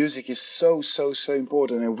 Absolutely, and music is so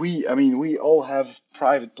important. And we all have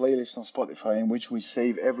private playlists on Spotify in which we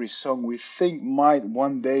save every song we think might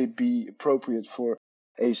one day be appropriate for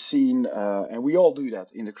a scene, and we all do that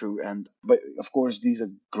in the crew. But of course, these are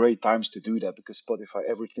great times to do that because Spotify,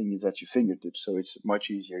 everything is at your fingertips, so it's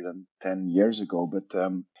much easier than 10 years ago. But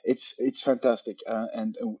it's fantastic,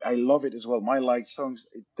 and I love it as well. My liked songs,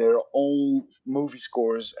 they're all movie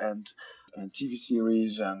scores and TV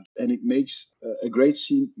series, and it makes a great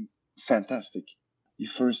scene fantastic. You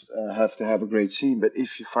first have to have a great scene, but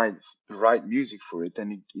if you find the right music for it,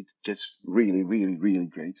 then it gets really, really, really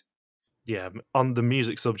great. Yeah, on the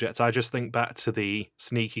music subject, I just think back to the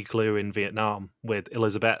sneaky clue in Vietnam with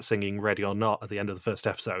Elizabeth singing Ready or Not at the end of the first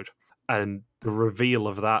episode. And the reveal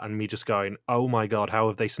of that and me just going, oh my God, how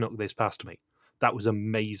have they snuck this past me? That was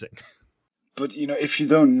amazing. But, if you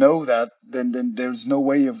don't know that, then there's no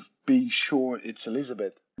way of being sure it's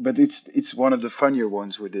Elizabeth. But it's one of the funnier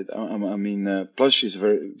ones we did. Plus she's a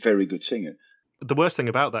very, very good singer. The worst thing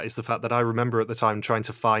about that is the fact that I remember at the time trying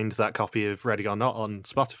to find that copy of Ready or Not on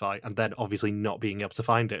Spotify and then obviously not being able to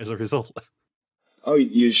find it as a result. Oh,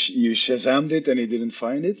 you Shazammed it and you didn't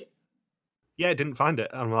find it? Yeah, I didn't find it.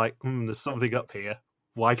 I'm like, there's something up here.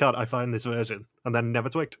 Why can't I find this version? And then never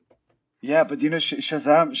twigged. Yeah, but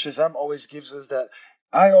Shazam always gives us that.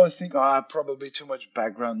 I always think, probably too much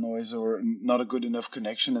background noise or not a good enough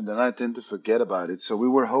connection, and then I tend to forget about it. So we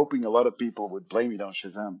were hoping a lot of people would blame it on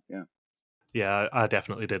Shazam. Yeah. Yeah, I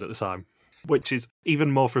definitely did at the time. Which is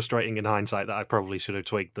even more frustrating in hindsight that I probably should have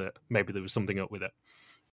twigged that maybe there was something up with it.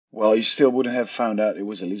 Well, you still wouldn't have found out it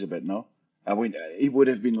was Elizabeth, no? I mean, it would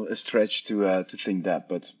have been a stretch to think that,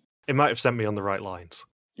 but it might have sent me on the right lines.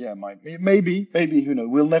 Yeah, maybe, who knows?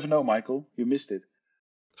 We'll never know, Michael. You missed it.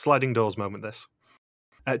 Sliding doors moment, this.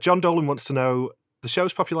 John Dolan wants to know, the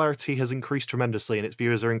show's popularity has increased tremendously and its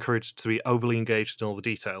viewers are encouraged to be overly engaged in all the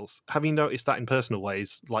details. Have you noticed that in personal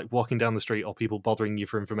ways, like walking down the street or people bothering you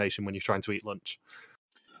for information when you're trying to eat lunch?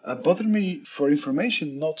 Bother me for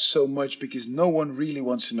information, not so much, because no one really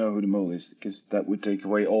wants to know who the mole is, because that would take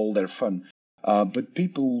away all their fun. But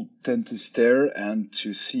people tend to stare and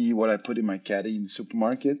to see what I put in my caddy in the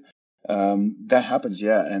supermarket. That happens,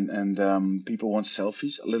 yeah, and people want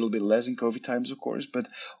selfies, a little bit less in COVID times, of course, but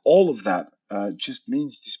all of that just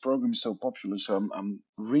means this program is so popular, so I'm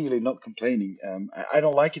really not complaining. I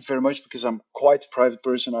don't like it very much because I'm quite a private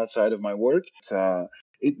person outside of my work.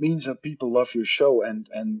 It means that people love your show, and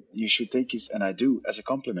you should take it, and I do, as a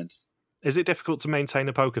compliment. Is it difficult to maintain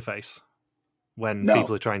a poker face when No.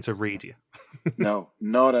 people are trying to read you? No,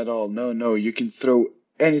 not at all. No. You can throw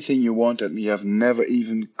anything you want at me. I've never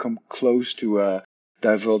even come close to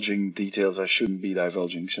divulging details I shouldn't be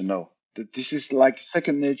divulging. So no, this is like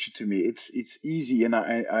second nature to me. It's easy, and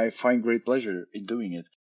I find great pleasure in doing it.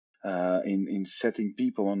 In setting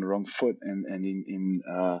people on the wrong foot and in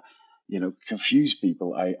confuse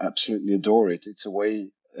people. I absolutely adore it. It's a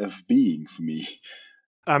way of being for me.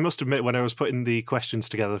 I must admit, when I was putting the questions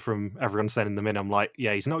together from everyone sending them in, I'm like,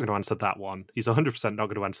 yeah, he's not going to answer that one. He's 100% not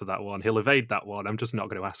going to answer that one. He'll evade that one. I'm just not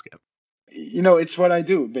going to ask it. It's what I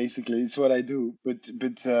do, basically. It's what I do.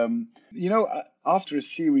 But after a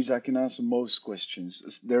series, I can answer most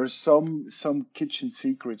questions. There are some kitchen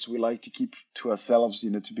secrets we like to keep to ourselves,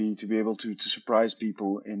 to be able to surprise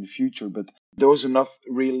people in the future. But those are not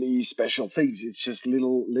really special things. It's just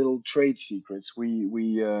little trade secrets we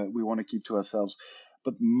want to keep to ourselves.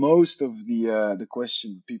 But most of the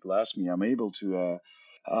question people ask me, I'm able to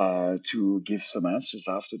give some answers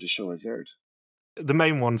after the show has aired. The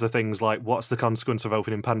main ones are things like, what's the consequence of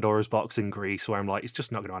opening Pandora's box in Greece, where I'm like, it's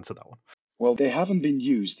just not going to answer that one. Well, they haven't been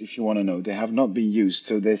used, if you want to know. They have not been used,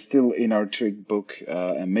 so they're still in our trick book,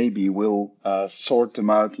 and maybe we'll sort them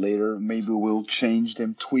out later. Maybe we'll change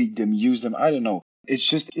them, tweak them, use them. I don't know.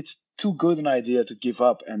 It's too good an idea to give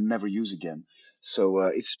up and never use again. So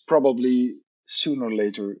it's probably sooner or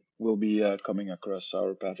later will be coming across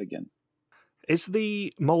our path again. Is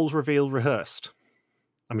the moles reveal rehearsed?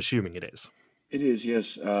 I'm assuming it is. It is,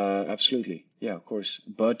 yes, absolutely. Yeah, of course.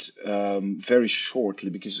 But very shortly,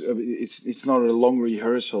 because it's not a long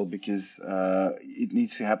rehearsal, because it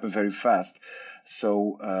needs to happen very fast.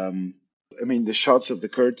 So, the shots of the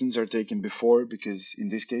curtains are taken before, because in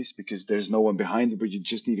this case, because there's no one behind it, but you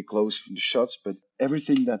just need a close from the shots. But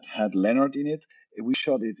everything that had Leonard in it, we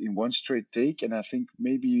shot it in one straight take, and I think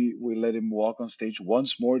maybe we let him walk on stage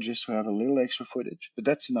once more just to have a little extra footage. But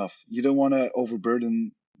that's enough. You don't want to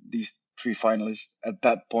overburden these three finalists at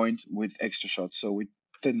that point with extra shots. So we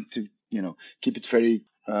tend to, keep it very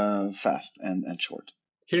fast and short.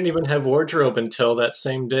 He didn't even have wardrobe until that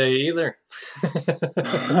same day either.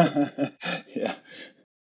 Yeah.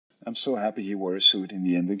 I'm so happy he wore a suit in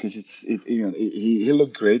the end, because he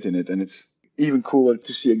looked great in it, and it's even cooler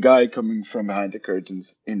to see a guy coming from behind the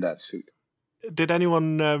curtains in that suit. Did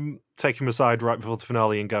anyone take him aside right before the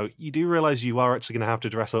finale and go, you do realise you are actually going to have to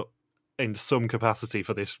dress up in some capacity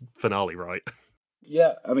for this finale, right?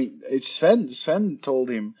 Yeah, it's Sven. Sven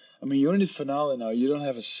told him, you're in the finale now. You don't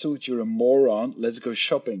have a suit. You're a moron. Let's go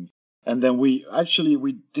shopping. And then we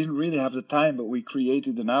didn't really have the time, but we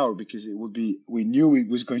created an hour, because we knew it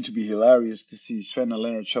was going to be hilarious to see Sven and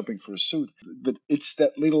Leonard shopping for a suit. But it's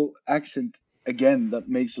that little accent again that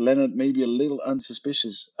makes Leonard maybe a little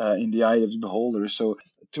unsuspicious in the eye of the beholder. So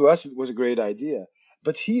to us, it was a great idea.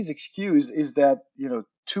 But his excuse is that,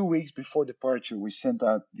 2 weeks before departure, we sent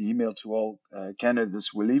out the email to all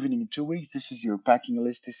candidates. We're leaving in 2 weeks. This is your packing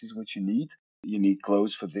list. This is what you need. You need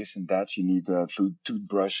clothes for this and that. You need a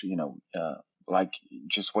toothbrush, like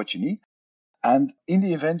just what you need. And in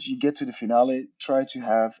the event you get to the finale, try to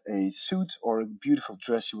have a suit or a beautiful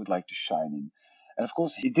dress you would like to shine in. And of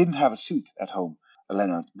course, he didn't have a suit at home,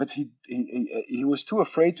 Leonard, but he was too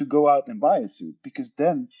afraid to go out and buy a suit, because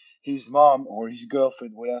then his mom or his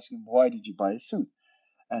girlfriend would ask him, why did you buy a suit?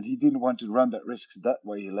 And he didn't want to run that risk. So that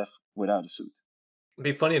way he left without a suit. It'd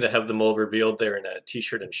be funny to have them all revealed there in a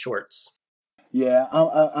t-shirt and shorts. Yeah,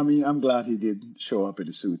 I'm glad he did show up in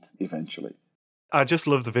a suit eventually. I just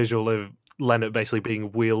love the visual of Leonard basically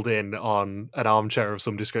being wheeled in on an armchair of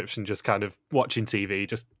some description, just kind of watching TV,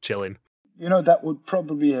 just chilling. That would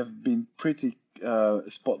probably have been pretty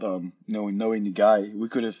spot on, knowing the guy. We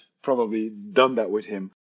could have probably done that with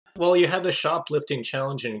him. Well, you had the shoplifting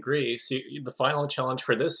challenge in Greece. The final challenge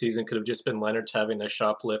for this season could have just been Leonard having to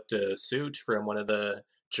shoplift a suit from one of the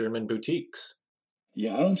German boutiques.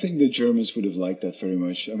 Yeah, I don't think the Germans would have liked that very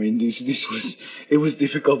much. It was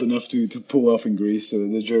difficult enough to pull off in Greece, so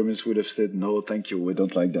the Germans would have said, no, thank you, we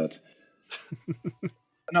don't like that.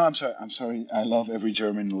 No, I'm sorry. I love every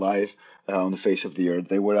German alive on the face of the earth.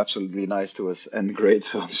 They were absolutely nice to us and great,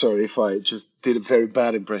 so I'm sorry if I just did a very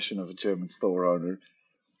bad impression of a German store owner.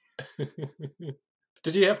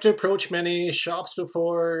 Did you have to approach many shops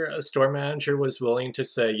before a store manager was willing to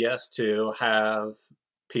say yes to have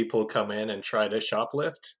people come in and try to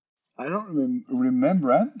shoplift? I don't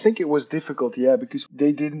remember. I don't think it was difficult, yeah, because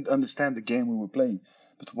they didn't understand the game we were playing.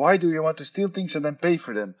 But why do you want to steal things and then pay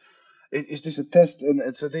for them? Is this a test?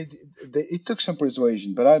 And so it took some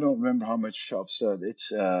persuasion, but I don't remember how much shops.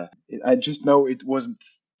 I just know it wasn't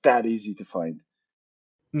that easy to find.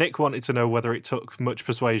 Nick wanted to know whether it took much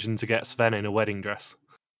persuasion to get Sven in a wedding dress.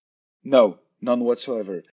 No, none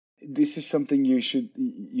whatsoever. This is something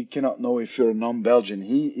you cannot know if you're a non-Belgian.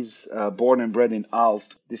 He is born and bred in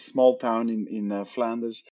Aalst, this small town in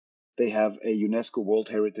Flanders. They have a UNESCO World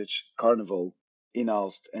Heritage Carnival in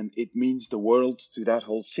Aalst, and it means the world to that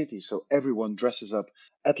whole city. So everyone dresses up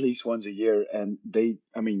at least once a year, and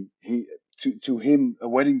to him a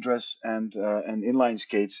wedding dress and inline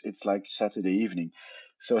skates, it's like Saturday evening.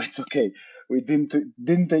 So it's okay. We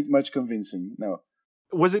didn't take much convincing. No.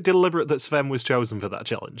 Was it deliberate that Sven was chosen for that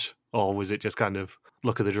challenge? Or was it just kind of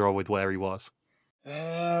luck of the draw with where he was?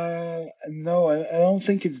 No, I don't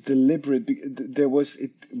think it's deliberate. There was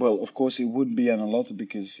it. Well, of course, it wouldn't be Analotta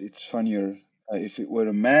because it's funnier if it were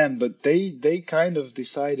a man. But they kind of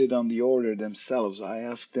decided on the order themselves. I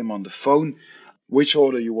asked them on the phone which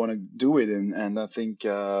order you want to do it in, and I think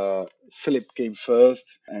Philip came first,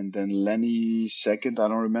 and then Lenny second. I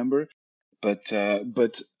don't remember, but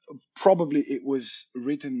probably it was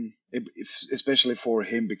written especially for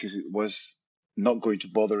him because it was not going to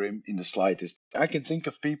bother him in the slightest. I can think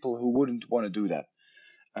of people who wouldn't want to do that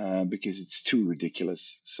because it's too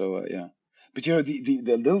ridiculous. So yeah, but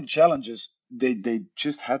the little challenges they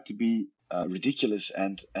just had to be ridiculous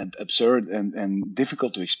and absurd and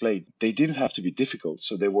difficult to explain. They didn't have to be difficult,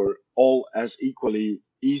 so they were all as equally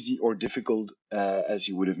easy or difficult as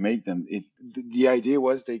you would have made them. The idea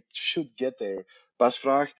was they should get their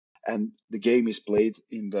pasvraag, and the game is played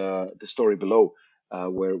in the story below,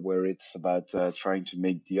 where it's about trying to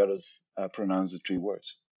make the others pronounce the three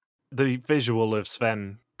words. The visual of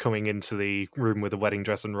Sven coming into the room with a wedding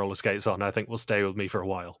dress and roller skates on, I think, will stay with me for a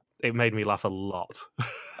while. It made me laugh a lot.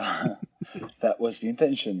 That was the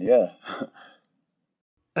intention, yeah.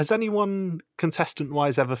 Has anyone,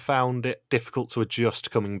 contestant-wise, ever found it difficult to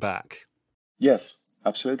adjust coming back? Yes,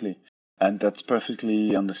 absolutely. And that's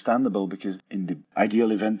perfectly understandable because in the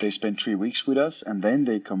ideal event, they spend 3 weeks with us and then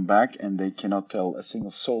they come back and they cannot tell a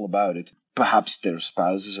single soul about it. Perhaps their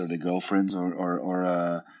spouses or their girlfriends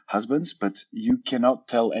or husbands, but you cannot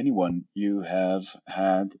tell anyone you have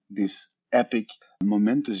had this epic,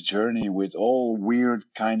 momentous journey with all weird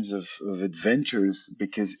kinds of adventures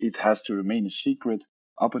because it has to remain a secret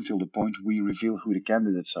up until the point we reveal who the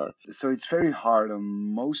candidates are. So it's very hard on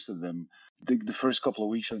most of them. The first couple of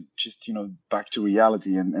weeks are just back to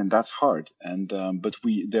reality, and that's hard. And but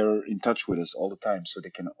they're in touch with us all the time, so they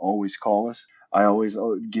can always call us. I always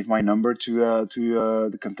give my number to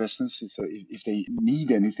the contestants, so if they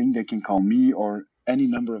need anything, they can call me or any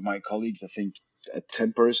number of my colleagues. I think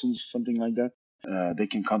 10 persons, something like that. They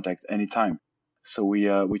can contact anytime. So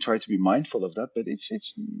we try to be mindful of that, but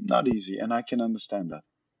it's not easy, and I can understand that.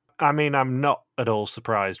 I mean, I'm not at all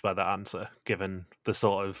surprised by that answer, given the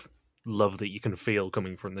sort of love that you can feel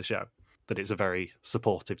coming from the show, that it's a very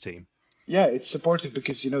supportive team. Yeah, it's supportive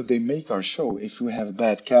because they make our show. If we have a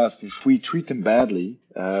bad cast, if we treat them badly,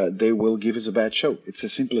 they will give us a bad show. It's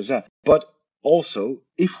as simple as that. But also,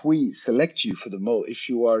 if we select you for the mole, if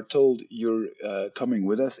you are told you're coming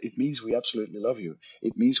with us, it means we absolutely love you.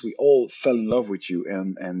 It means we all fell in love with you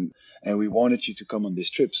and we wanted you to come on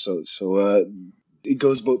this trip. So it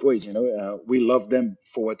goes both ways, we love them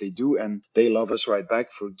for what they do, and they love us right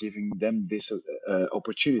back for giving them this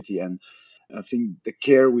opportunity. And I think the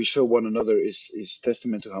care we show one another is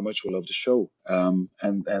testament to how much we love the show. And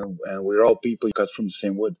we're all people cut from the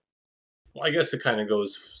same wood. Well, I guess it kind of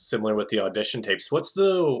goes similar with the audition tapes. What's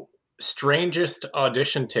the strangest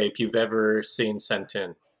audition tape you've ever seen sent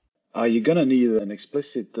in? You're gonna need an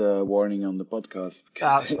explicit warning on the podcast.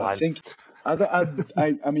 That's I fine. think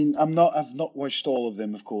I mean I've not watched all of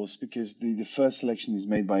them, of course, because the first selection is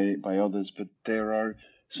made by others, but there are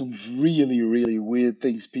some really really weird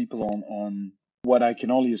things people on what I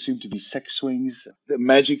can only assume to be sex swings. The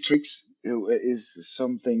magic tricks is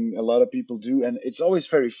something a lot of people do, and it's always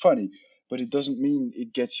very funny. But it doesn't mean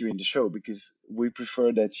it gets you in the show because we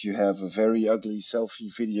prefer that you have a very ugly selfie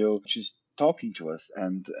video just talking to us,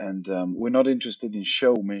 and we're not interested in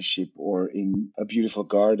showmanship or in a beautiful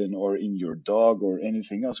garden or in your dog or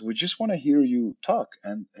anything else. We just want to hear you talk,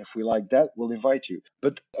 and if we like that, we'll invite you.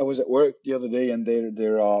 But I was at work the other day, and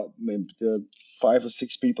there are 5 or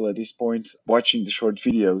 6 people at this point watching the short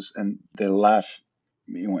videos, and they laugh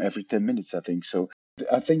every 10 minutes, I think. So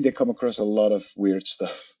I think they come across a lot of weird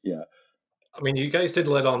stuff. Yeah. I mean, you guys did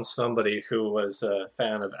let on somebody who was a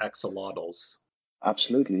fan of axolotls.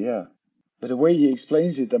 Absolutely, yeah. But the way he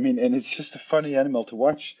explains it, I mean, and it's just a funny animal to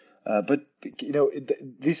watch. But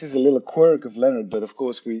this is a little quirk of Leonard. But of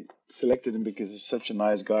course, we selected him because he's such a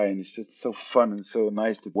nice guy and he's just so fun and so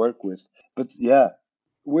nice to work with. But yeah,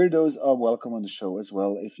 weirdos are welcome on the show as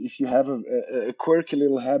well. If you have a quirky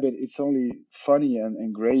little habit, it's only funny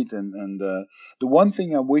and great. And the one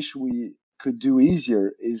thing I wish we could do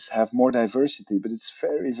easier is have more diversity. But it's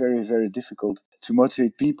very, very, very difficult to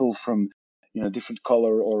motivate people from different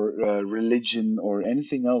color or religion or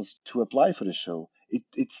anything else to apply for the show.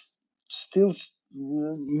 It's still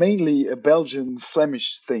mainly a Belgian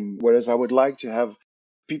Flemish thing, whereas I would like to have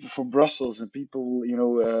people from Brussels and people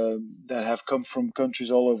that have come from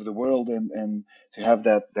countries all over the world, and to have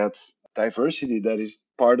that diversity that is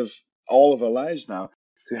part of all of our lives now,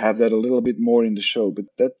 to have that a little bit more in the show, but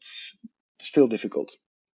that's still difficult.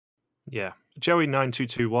 Yeah,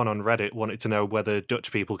 Joey9221 on Reddit wanted to know whether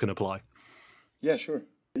Dutch people can apply. Yeah, sure.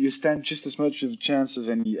 You stand just as much of a chance as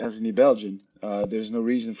any Belgian. There's no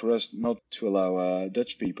reason for us not to allow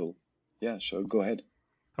Dutch people. Yeah, so go ahead.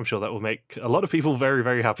 I'm sure that will make a lot of people very,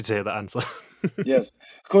 very happy to hear that answer. Yes.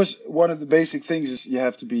 Of course, one of the basic things is you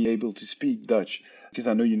have to be able to speak Dutch. Because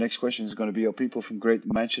I know your next question is going to be, are people from Great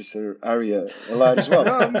Manchester area allowed as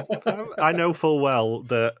well? I know full well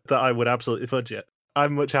that I would absolutely fudge it.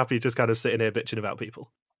 I'm much happier just kind of sitting here bitching about people.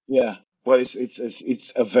 Yeah. Well,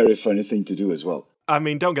 it's a very funny thing to do as well. I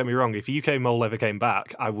mean, don't get me wrong. If UK Mole ever came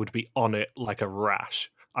back, I would be on it like a rash.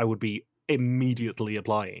 I would be immediately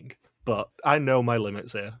applying. But I know my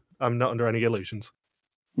limits here. I'm not under any illusions.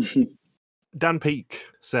 Dan Peake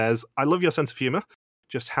says, I love your sense of humour.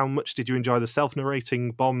 Just how much did you enjoy the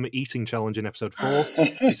self-narrating bomb eating challenge in episode 4?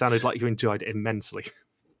 It sounded like you enjoyed it immensely.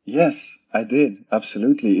 Yes, I did.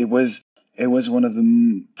 Absolutely. It was one of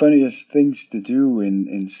the funniest things to do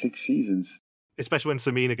in 6 seasons. Especially when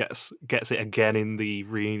Samina gets it again in the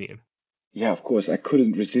reunion. Yeah, of course. I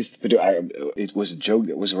couldn't resist. But it was a joke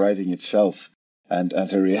that was writing itself. And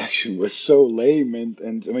her reaction was so lame.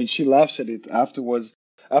 And I mean, she laughs at it afterwards.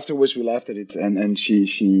 Afterwards, we laughed at it. And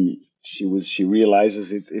she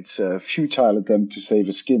realizes it's a futile attempt to save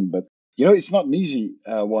her skin. But it's not an easy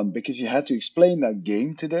one, because you had to explain that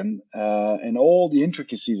game to them and all the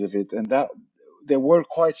intricacies of it, and that there were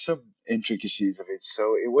quite some intricacies of it,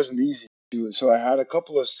 so it wasn't easy to. So I had a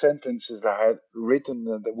couple of sentences I had written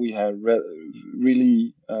that we had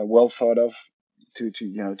really well thought of to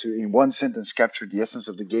in one sentence capture the essence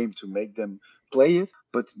of the game to make them play it.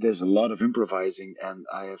 But there's a lot of improvising, and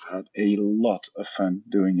I have had a lot of fun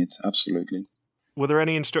doing it. Absolutely. Were there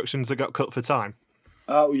any instructions that got cut for time?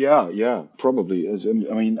 Oh yeah, probably.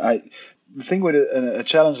 The thing with a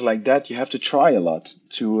challenge like that, you have to try a lot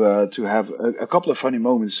to have a couple of funny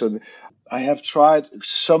moments. So I have tried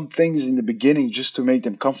some things in the beginning just to make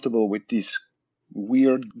them comfortable with this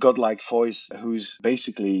weird godlike voice who's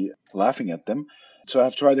basically laughing at them. So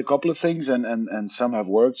I've tried a couple of things, and some have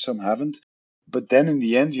worked, some haven't. But then in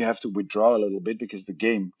the end, you have to withdraw a little bit because the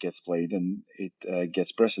game gets played and it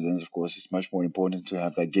gets precedence. Of course, it's much more important to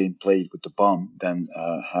have that game played with the bomb than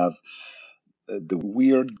have the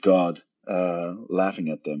weird god laughing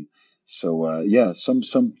at them. So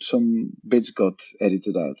some bits got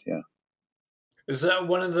edited out. Yeah. Is that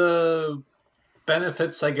one of the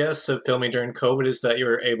benefits, I guess, of filming during COVID? Is that you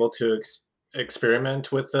were able to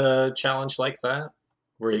experiment with a challenge like that,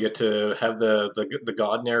 where you get to have the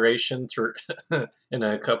God narration through in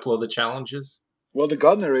a couple of the challenges? Well, the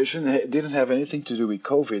God narration didn't have anything to do with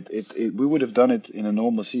COVID. We would have done it in a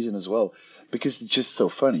normal season as well, because it's just so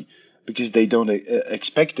funny, because they don't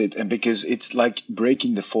expect it, and because it's like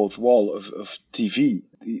breaking the fourth wall of TV.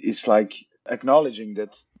 It's like acknowledging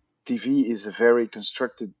that TV is a very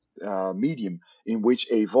constructed medium in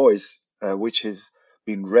which a voice, which has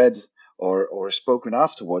been read or spoken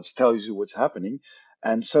afterwards, tells you what's happening,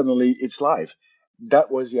 and suddenly it's live.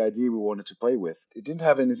 That was the idea we wanted to play with. It didn't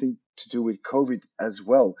have anything to do with COVID as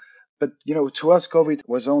well. But, to us, COVID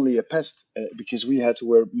was only a pest because we had to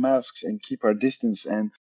wear masks and keep our distance.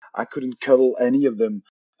 And I couldn't cuddle any of them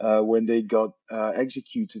when they got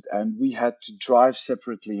executed. And we had to drive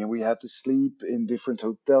separately, and we had to sleep in different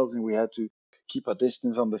hotels, and we had to keep our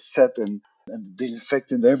distance on the set, and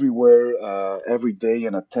disinfectant everywhere every day,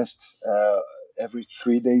 and a test every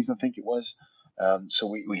 3 days, I think it was. So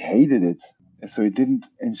we hated it. So it didn't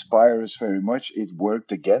inspire us very much. It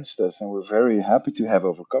worked against us, and we're very happy to have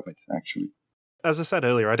overcome it, actually. As I said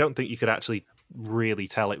earlier, I don't think you could actually really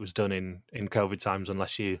tell it was done in COVID times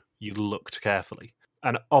unless you looked carefully.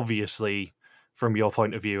 And obviously, from your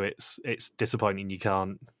point of view, it's disappointing you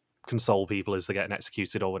can't console people as they're getting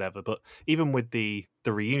executed or whatever. But even with the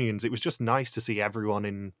reunions, it was just nice to see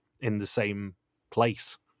everyone in the same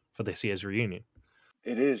place for this year's reunion.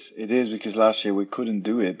 It is because last year we couldn't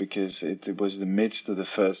do it because it was the midst of the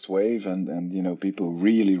first wave, and people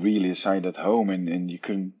really signed at home, and you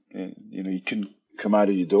couldn't you couldn't come out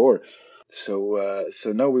of your door. So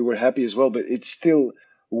no, we were happy as well, but it's still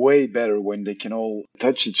way better when they can all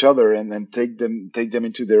touch each other and then take them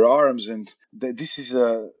into their arms, and this is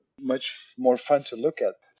much more fun to look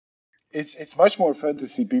at. It's much more fun to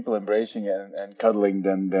see people embracing and cuddling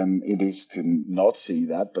than it is to not see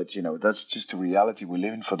that. But that's just the reality we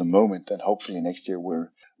live in for the moment, and hopefully next year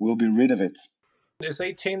we'll be rid of it. Is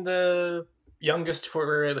 18 the youngest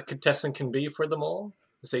for the contestant can be for them all?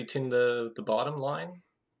 Is 18 the bottom line?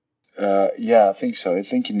 Yeah, I think so. I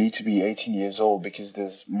think you need to be 18 years old because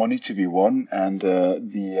there's money to be won, and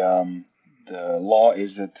the law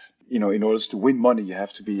is that in order to win money you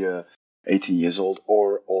have to be 18 years old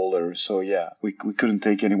or older. So yeah, we couldn't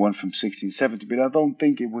take anyone from 16, 17, but I don't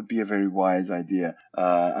think it would be a very wise idea.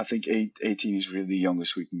 I think 18 is really the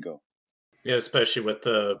youngest we can go. Yeah, especially with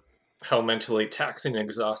how mentally taxing and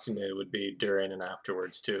exhausting it would be during and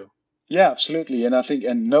afterwards too. Yeah, absolutely. And I think,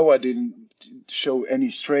 and Noah didn't show any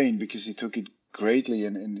strain because he took it greatly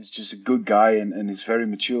and is just a good guy and is very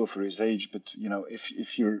mature for his age. But,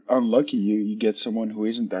 if you're unlucky, you get someone who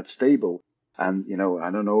isn't that stable. And,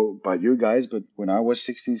 I don't know about you guys, but when I was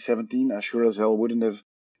 16, 17, I sure as hell wouldn't have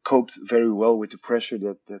coped very well with the pressure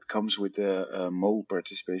that comes with mole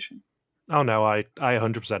participation. Oh no, I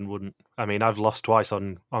 100% wouldn't. I mean, I've lost twice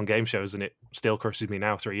on game shows, and it still crushes me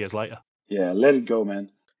now 3 years later. Yeah, let it go,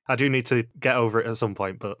 man. I do need to get over it at some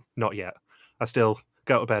point, but not yet. I still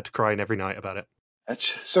go to bed crying every night about it.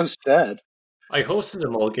 That's just so sad. I hosted a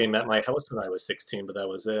mole game at my house when I was 16, but that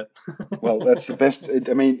was it. Well, that's the best.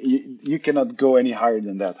 I mean, you cannot go any higher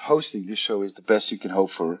than that. Hosting this show is the best you can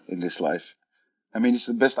hope for in this life. I mean, it's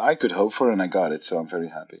the best I could hope for, and I got it, so I'm very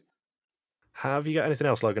happy. Have you got anything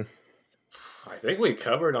else, Logan? I think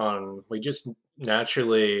we just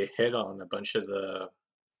naturally hit on a bunch of the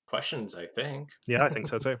questions, I think. Yeah, I think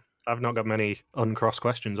so too. I've not got many uncrossed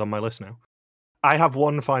questions on my list now. I have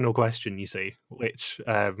one final question, you see, which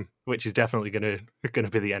is definitely gonna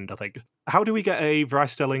be the end, I think. How do we get a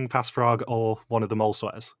Vrystelling Passfrog or one of the mole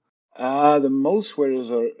sweaters? The mole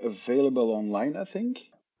sweaters are available online, I think.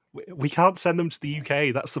 We can't send them to the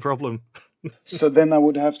UK, that's the problem. So then I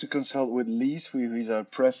would have to consult with Lise, who is our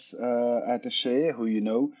press attaché, who you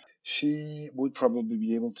know. She would probably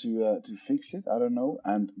be able to fix it. I don't know.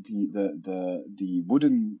 And the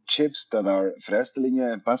wooden chips that are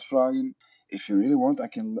Vrijstellingen and Passvragen, if you really want,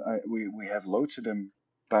 we have loads of them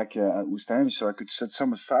back at Woestijnvis, so I could set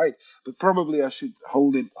some aside. But probably I should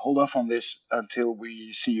hold off on this until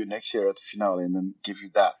we see you next year at the finale, and then give you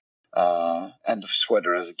that end of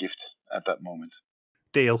sweater as a gift at that moment.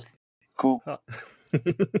 Deal. Cool.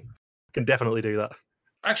 Can definitely do that.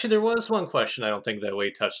 Actually, there was one question I don't think that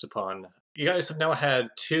we touched upon. You guys have now had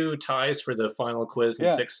 2 ties for the final quiz in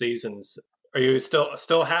 6 seasons. Are you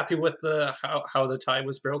still happy with how the tie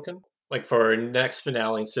was broken? Like for next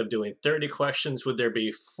finale, instead of doing 30 questions, would there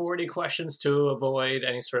be 40 questions to avoid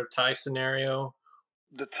any sort of tie scenario?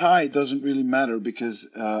 The tie doesn't really matter because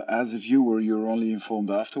as a viewer, you're only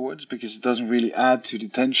informed afterwards because it doesn't really add to the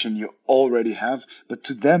tension you already have. But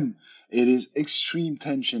to them, it is extreme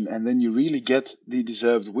tension, and then you really get the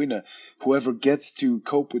deserved winner. Whoever gets to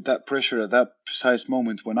cope with that pressure at that precise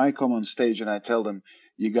moment, when I come on stage and I tell them,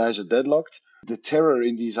 you guys are deadlocked, the terror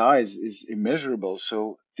in these eyes is immeasurable.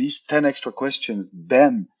 So these 10 extra questions,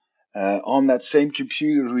 then on that same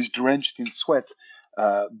computer who is drenched in sweat,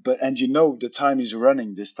 and the time is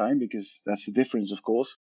running this time because that's the difference, of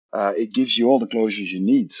course. It gives you all the closures you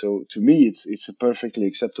need. So to me, it's a perfectly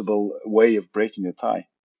acceptable way of breaking the tie.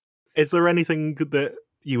 Is there anything that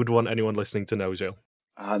you would want anyone listening to know, Joe?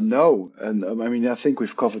 No, and I mean I think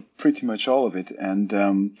we've covered pretty much all of it, and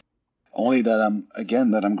only that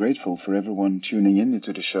I'm grateful for everyone tuning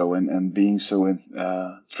into the show and being so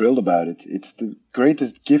thrilled about it. It's the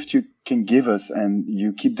greatest gift you can give us, and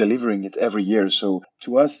you keep delivering it every year. So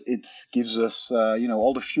to us, it gives us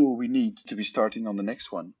all the fuel we need to be starting on the next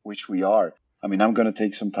one, which we are. I mean, I'm going to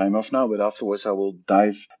take some time off now, but afterwards I will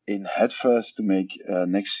dive in headfirst to make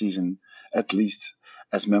next season at least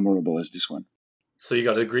as memorable as this one. So you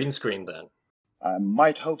got a green screen then? I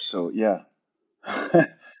might hope so, yeah.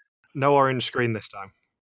 No orange screen this time.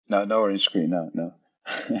 No orange screen, no.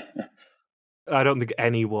 I don't think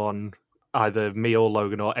anyone, either me or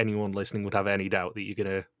Logan or anyone listening, would have any doubt that you're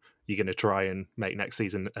gonna try and make next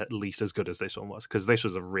season at least as good as this one was, because this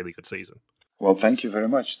was a really good season. Well, thank you very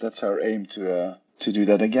much. That's our aim to do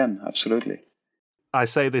that again. Absolutely. I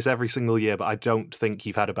say this every single year, but I don't think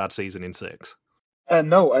you've had a bad season in 6.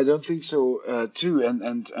 No, I don't think so too.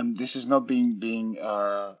 And this is not being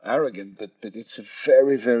arrogant, but it's a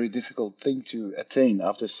very, very difficult thing to attain.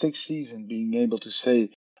 After 6 seasons, being able to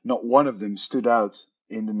say not one of them stood out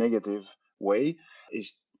in the negative way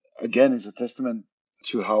is a testament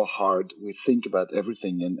to how hard we think about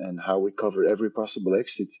everything and how we cover every possible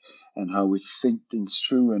exit and how we think things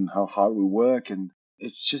through and how hard we work. And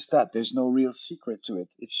it's just that there's no real secret to it.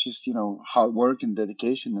 It's just, hard work and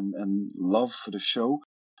dedication and love for the show,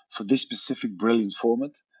 for this specific brilliant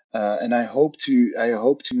format. And I hope to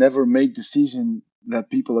never make the season that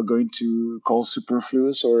people are going to call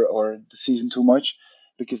superfluous or the season too much,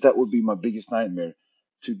 because that would be my biggest nightmare,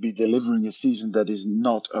 to be delivering a season that is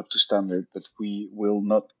not up to standard. But we will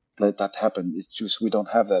not let that happen. It's just we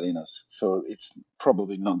don't have that in us, so it's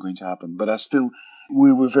probably not going to happen. But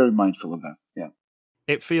we were very mindful of that. Yeah.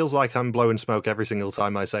 It feels like I'm blowing smoke every single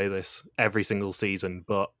time I say this, every single season,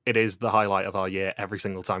 but it is the highlight of our year every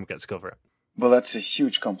single time we get to cover it. Well, that's a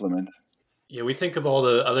huge compliment. Yeah, we think of all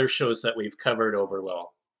the other shows that we've covered over,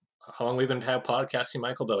 well, how long we've been podcasting,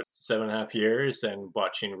 Michael? About 7.5 years, and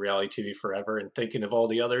watching reality TV forever, and thinking of all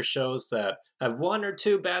the other shows that have 1 or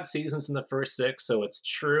 2 bad seasons in the first 6. So it's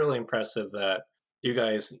truly impressive that you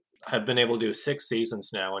guys have been able to do 6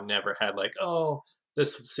 seasons now and never had like, oh,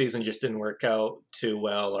 this season just didn't work out too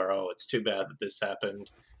well, or oh, it's too bad that this happened.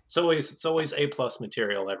 It's always A+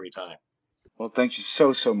 material every time. Well, thank you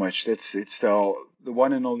so much. It's the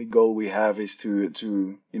one and only goal we have is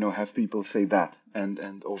to have people say that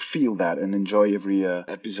and or feel that and enjoy every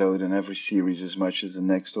episode and every series as much as the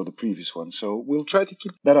next or the previous one. So we'll try to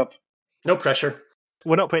keep that up. No pressure.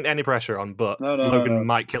 We're not putting any pressure on, but No, Logan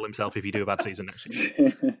might kill himself if you do a bad season next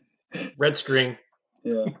year. Red screen.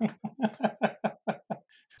 Yeah.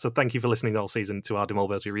 So thank you for listening all season to our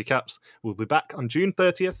Demolville recaps. We'll be back on June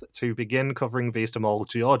 30th to begin covering Vista Mall,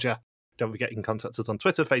 Georgia. Don't forget you can contact us on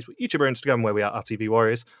Twitter, Facebook, YouTube, or Instagram, where we are RTV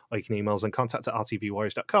Warriors, or you can email us on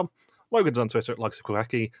contact@rtvwarriors.com. Logan's on Twitter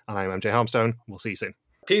 @Logsquacky, and I'm MJ Harmstone. We'll see you soon.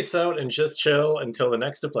 Peace out and just chill until the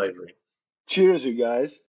next deployment. Cheers, you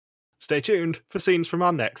guys. Stay tuned for scenes from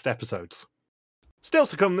our next episodes. Still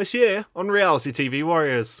to come this year on Reality TV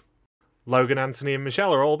Warriors. Logan, Anthony, and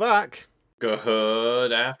Michelle are all back.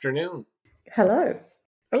 Good afternoon. Hello.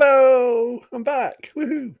 Hello! I'm back.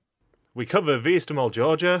 Woohoo! We cover Vista Mall,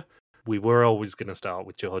 Georgia. We were always going to start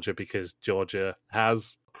with Georgia because Georgia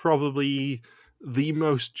has probably the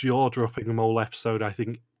most jaw-dropping mole episode I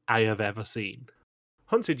think I have ever seen.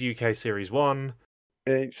 Hunted UK Series 1.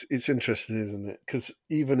 It's interesting, isn't it? Because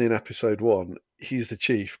even in episode 1, he's the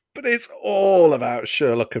chief, but it's all about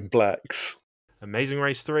Sherlock and Blacks. Amazing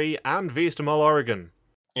Race 3 and Vista Mall, Oregon.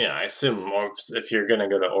 Yeah, I assume if you're going to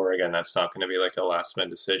go to Oregon, that's not going to be like a last-minute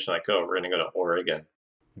decision like, oh, we're going to go to Oregon.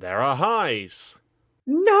 There are highs.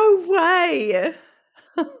 No way.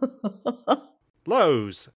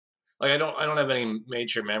 Lows. Like I don't have any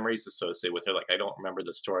major memories associated with her. Like I don't remember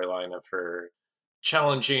the storyline of her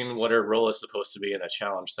challenging what her role is supposed to be in a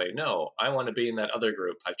challenge. Say, no, I want to be in that other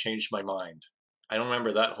group. I've changed my mind. I don't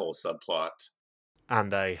remember that whole subplot.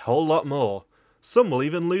 And a whole lot more. Some will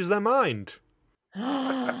even lose their mind.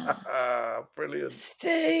 Brilliant.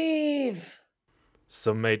 Steve.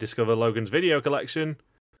 Some may discover Logan's video collection.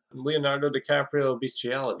 Leonardo DiCaprio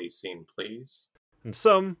bestiality scene, please. And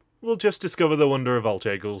some will just discover the wonder of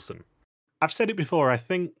Olcay Goulson. I've said it before, I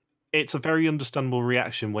think it's a very understandable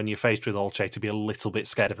reaction when you're faced with Olcay to be a little bit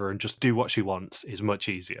scared of her and just do what she wants is much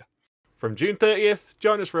easier. From June 30th,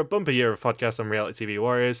 join us for a bumper year of podcasts on Reality TV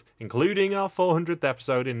Warriors, including our 400th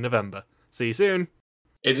episode in November. See you soon.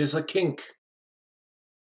 It is a kink.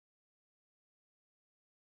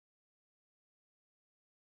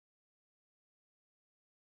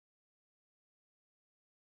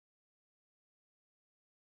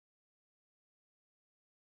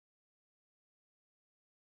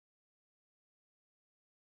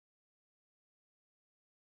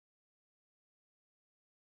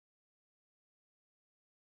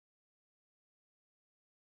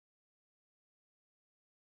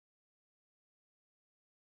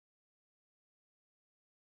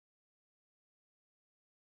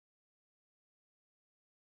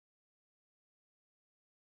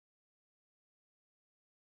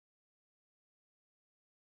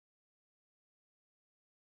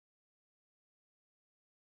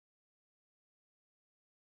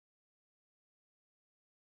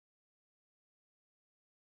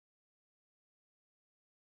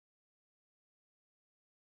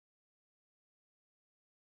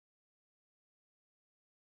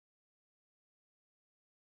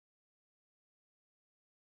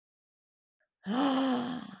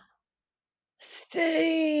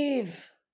 Steve.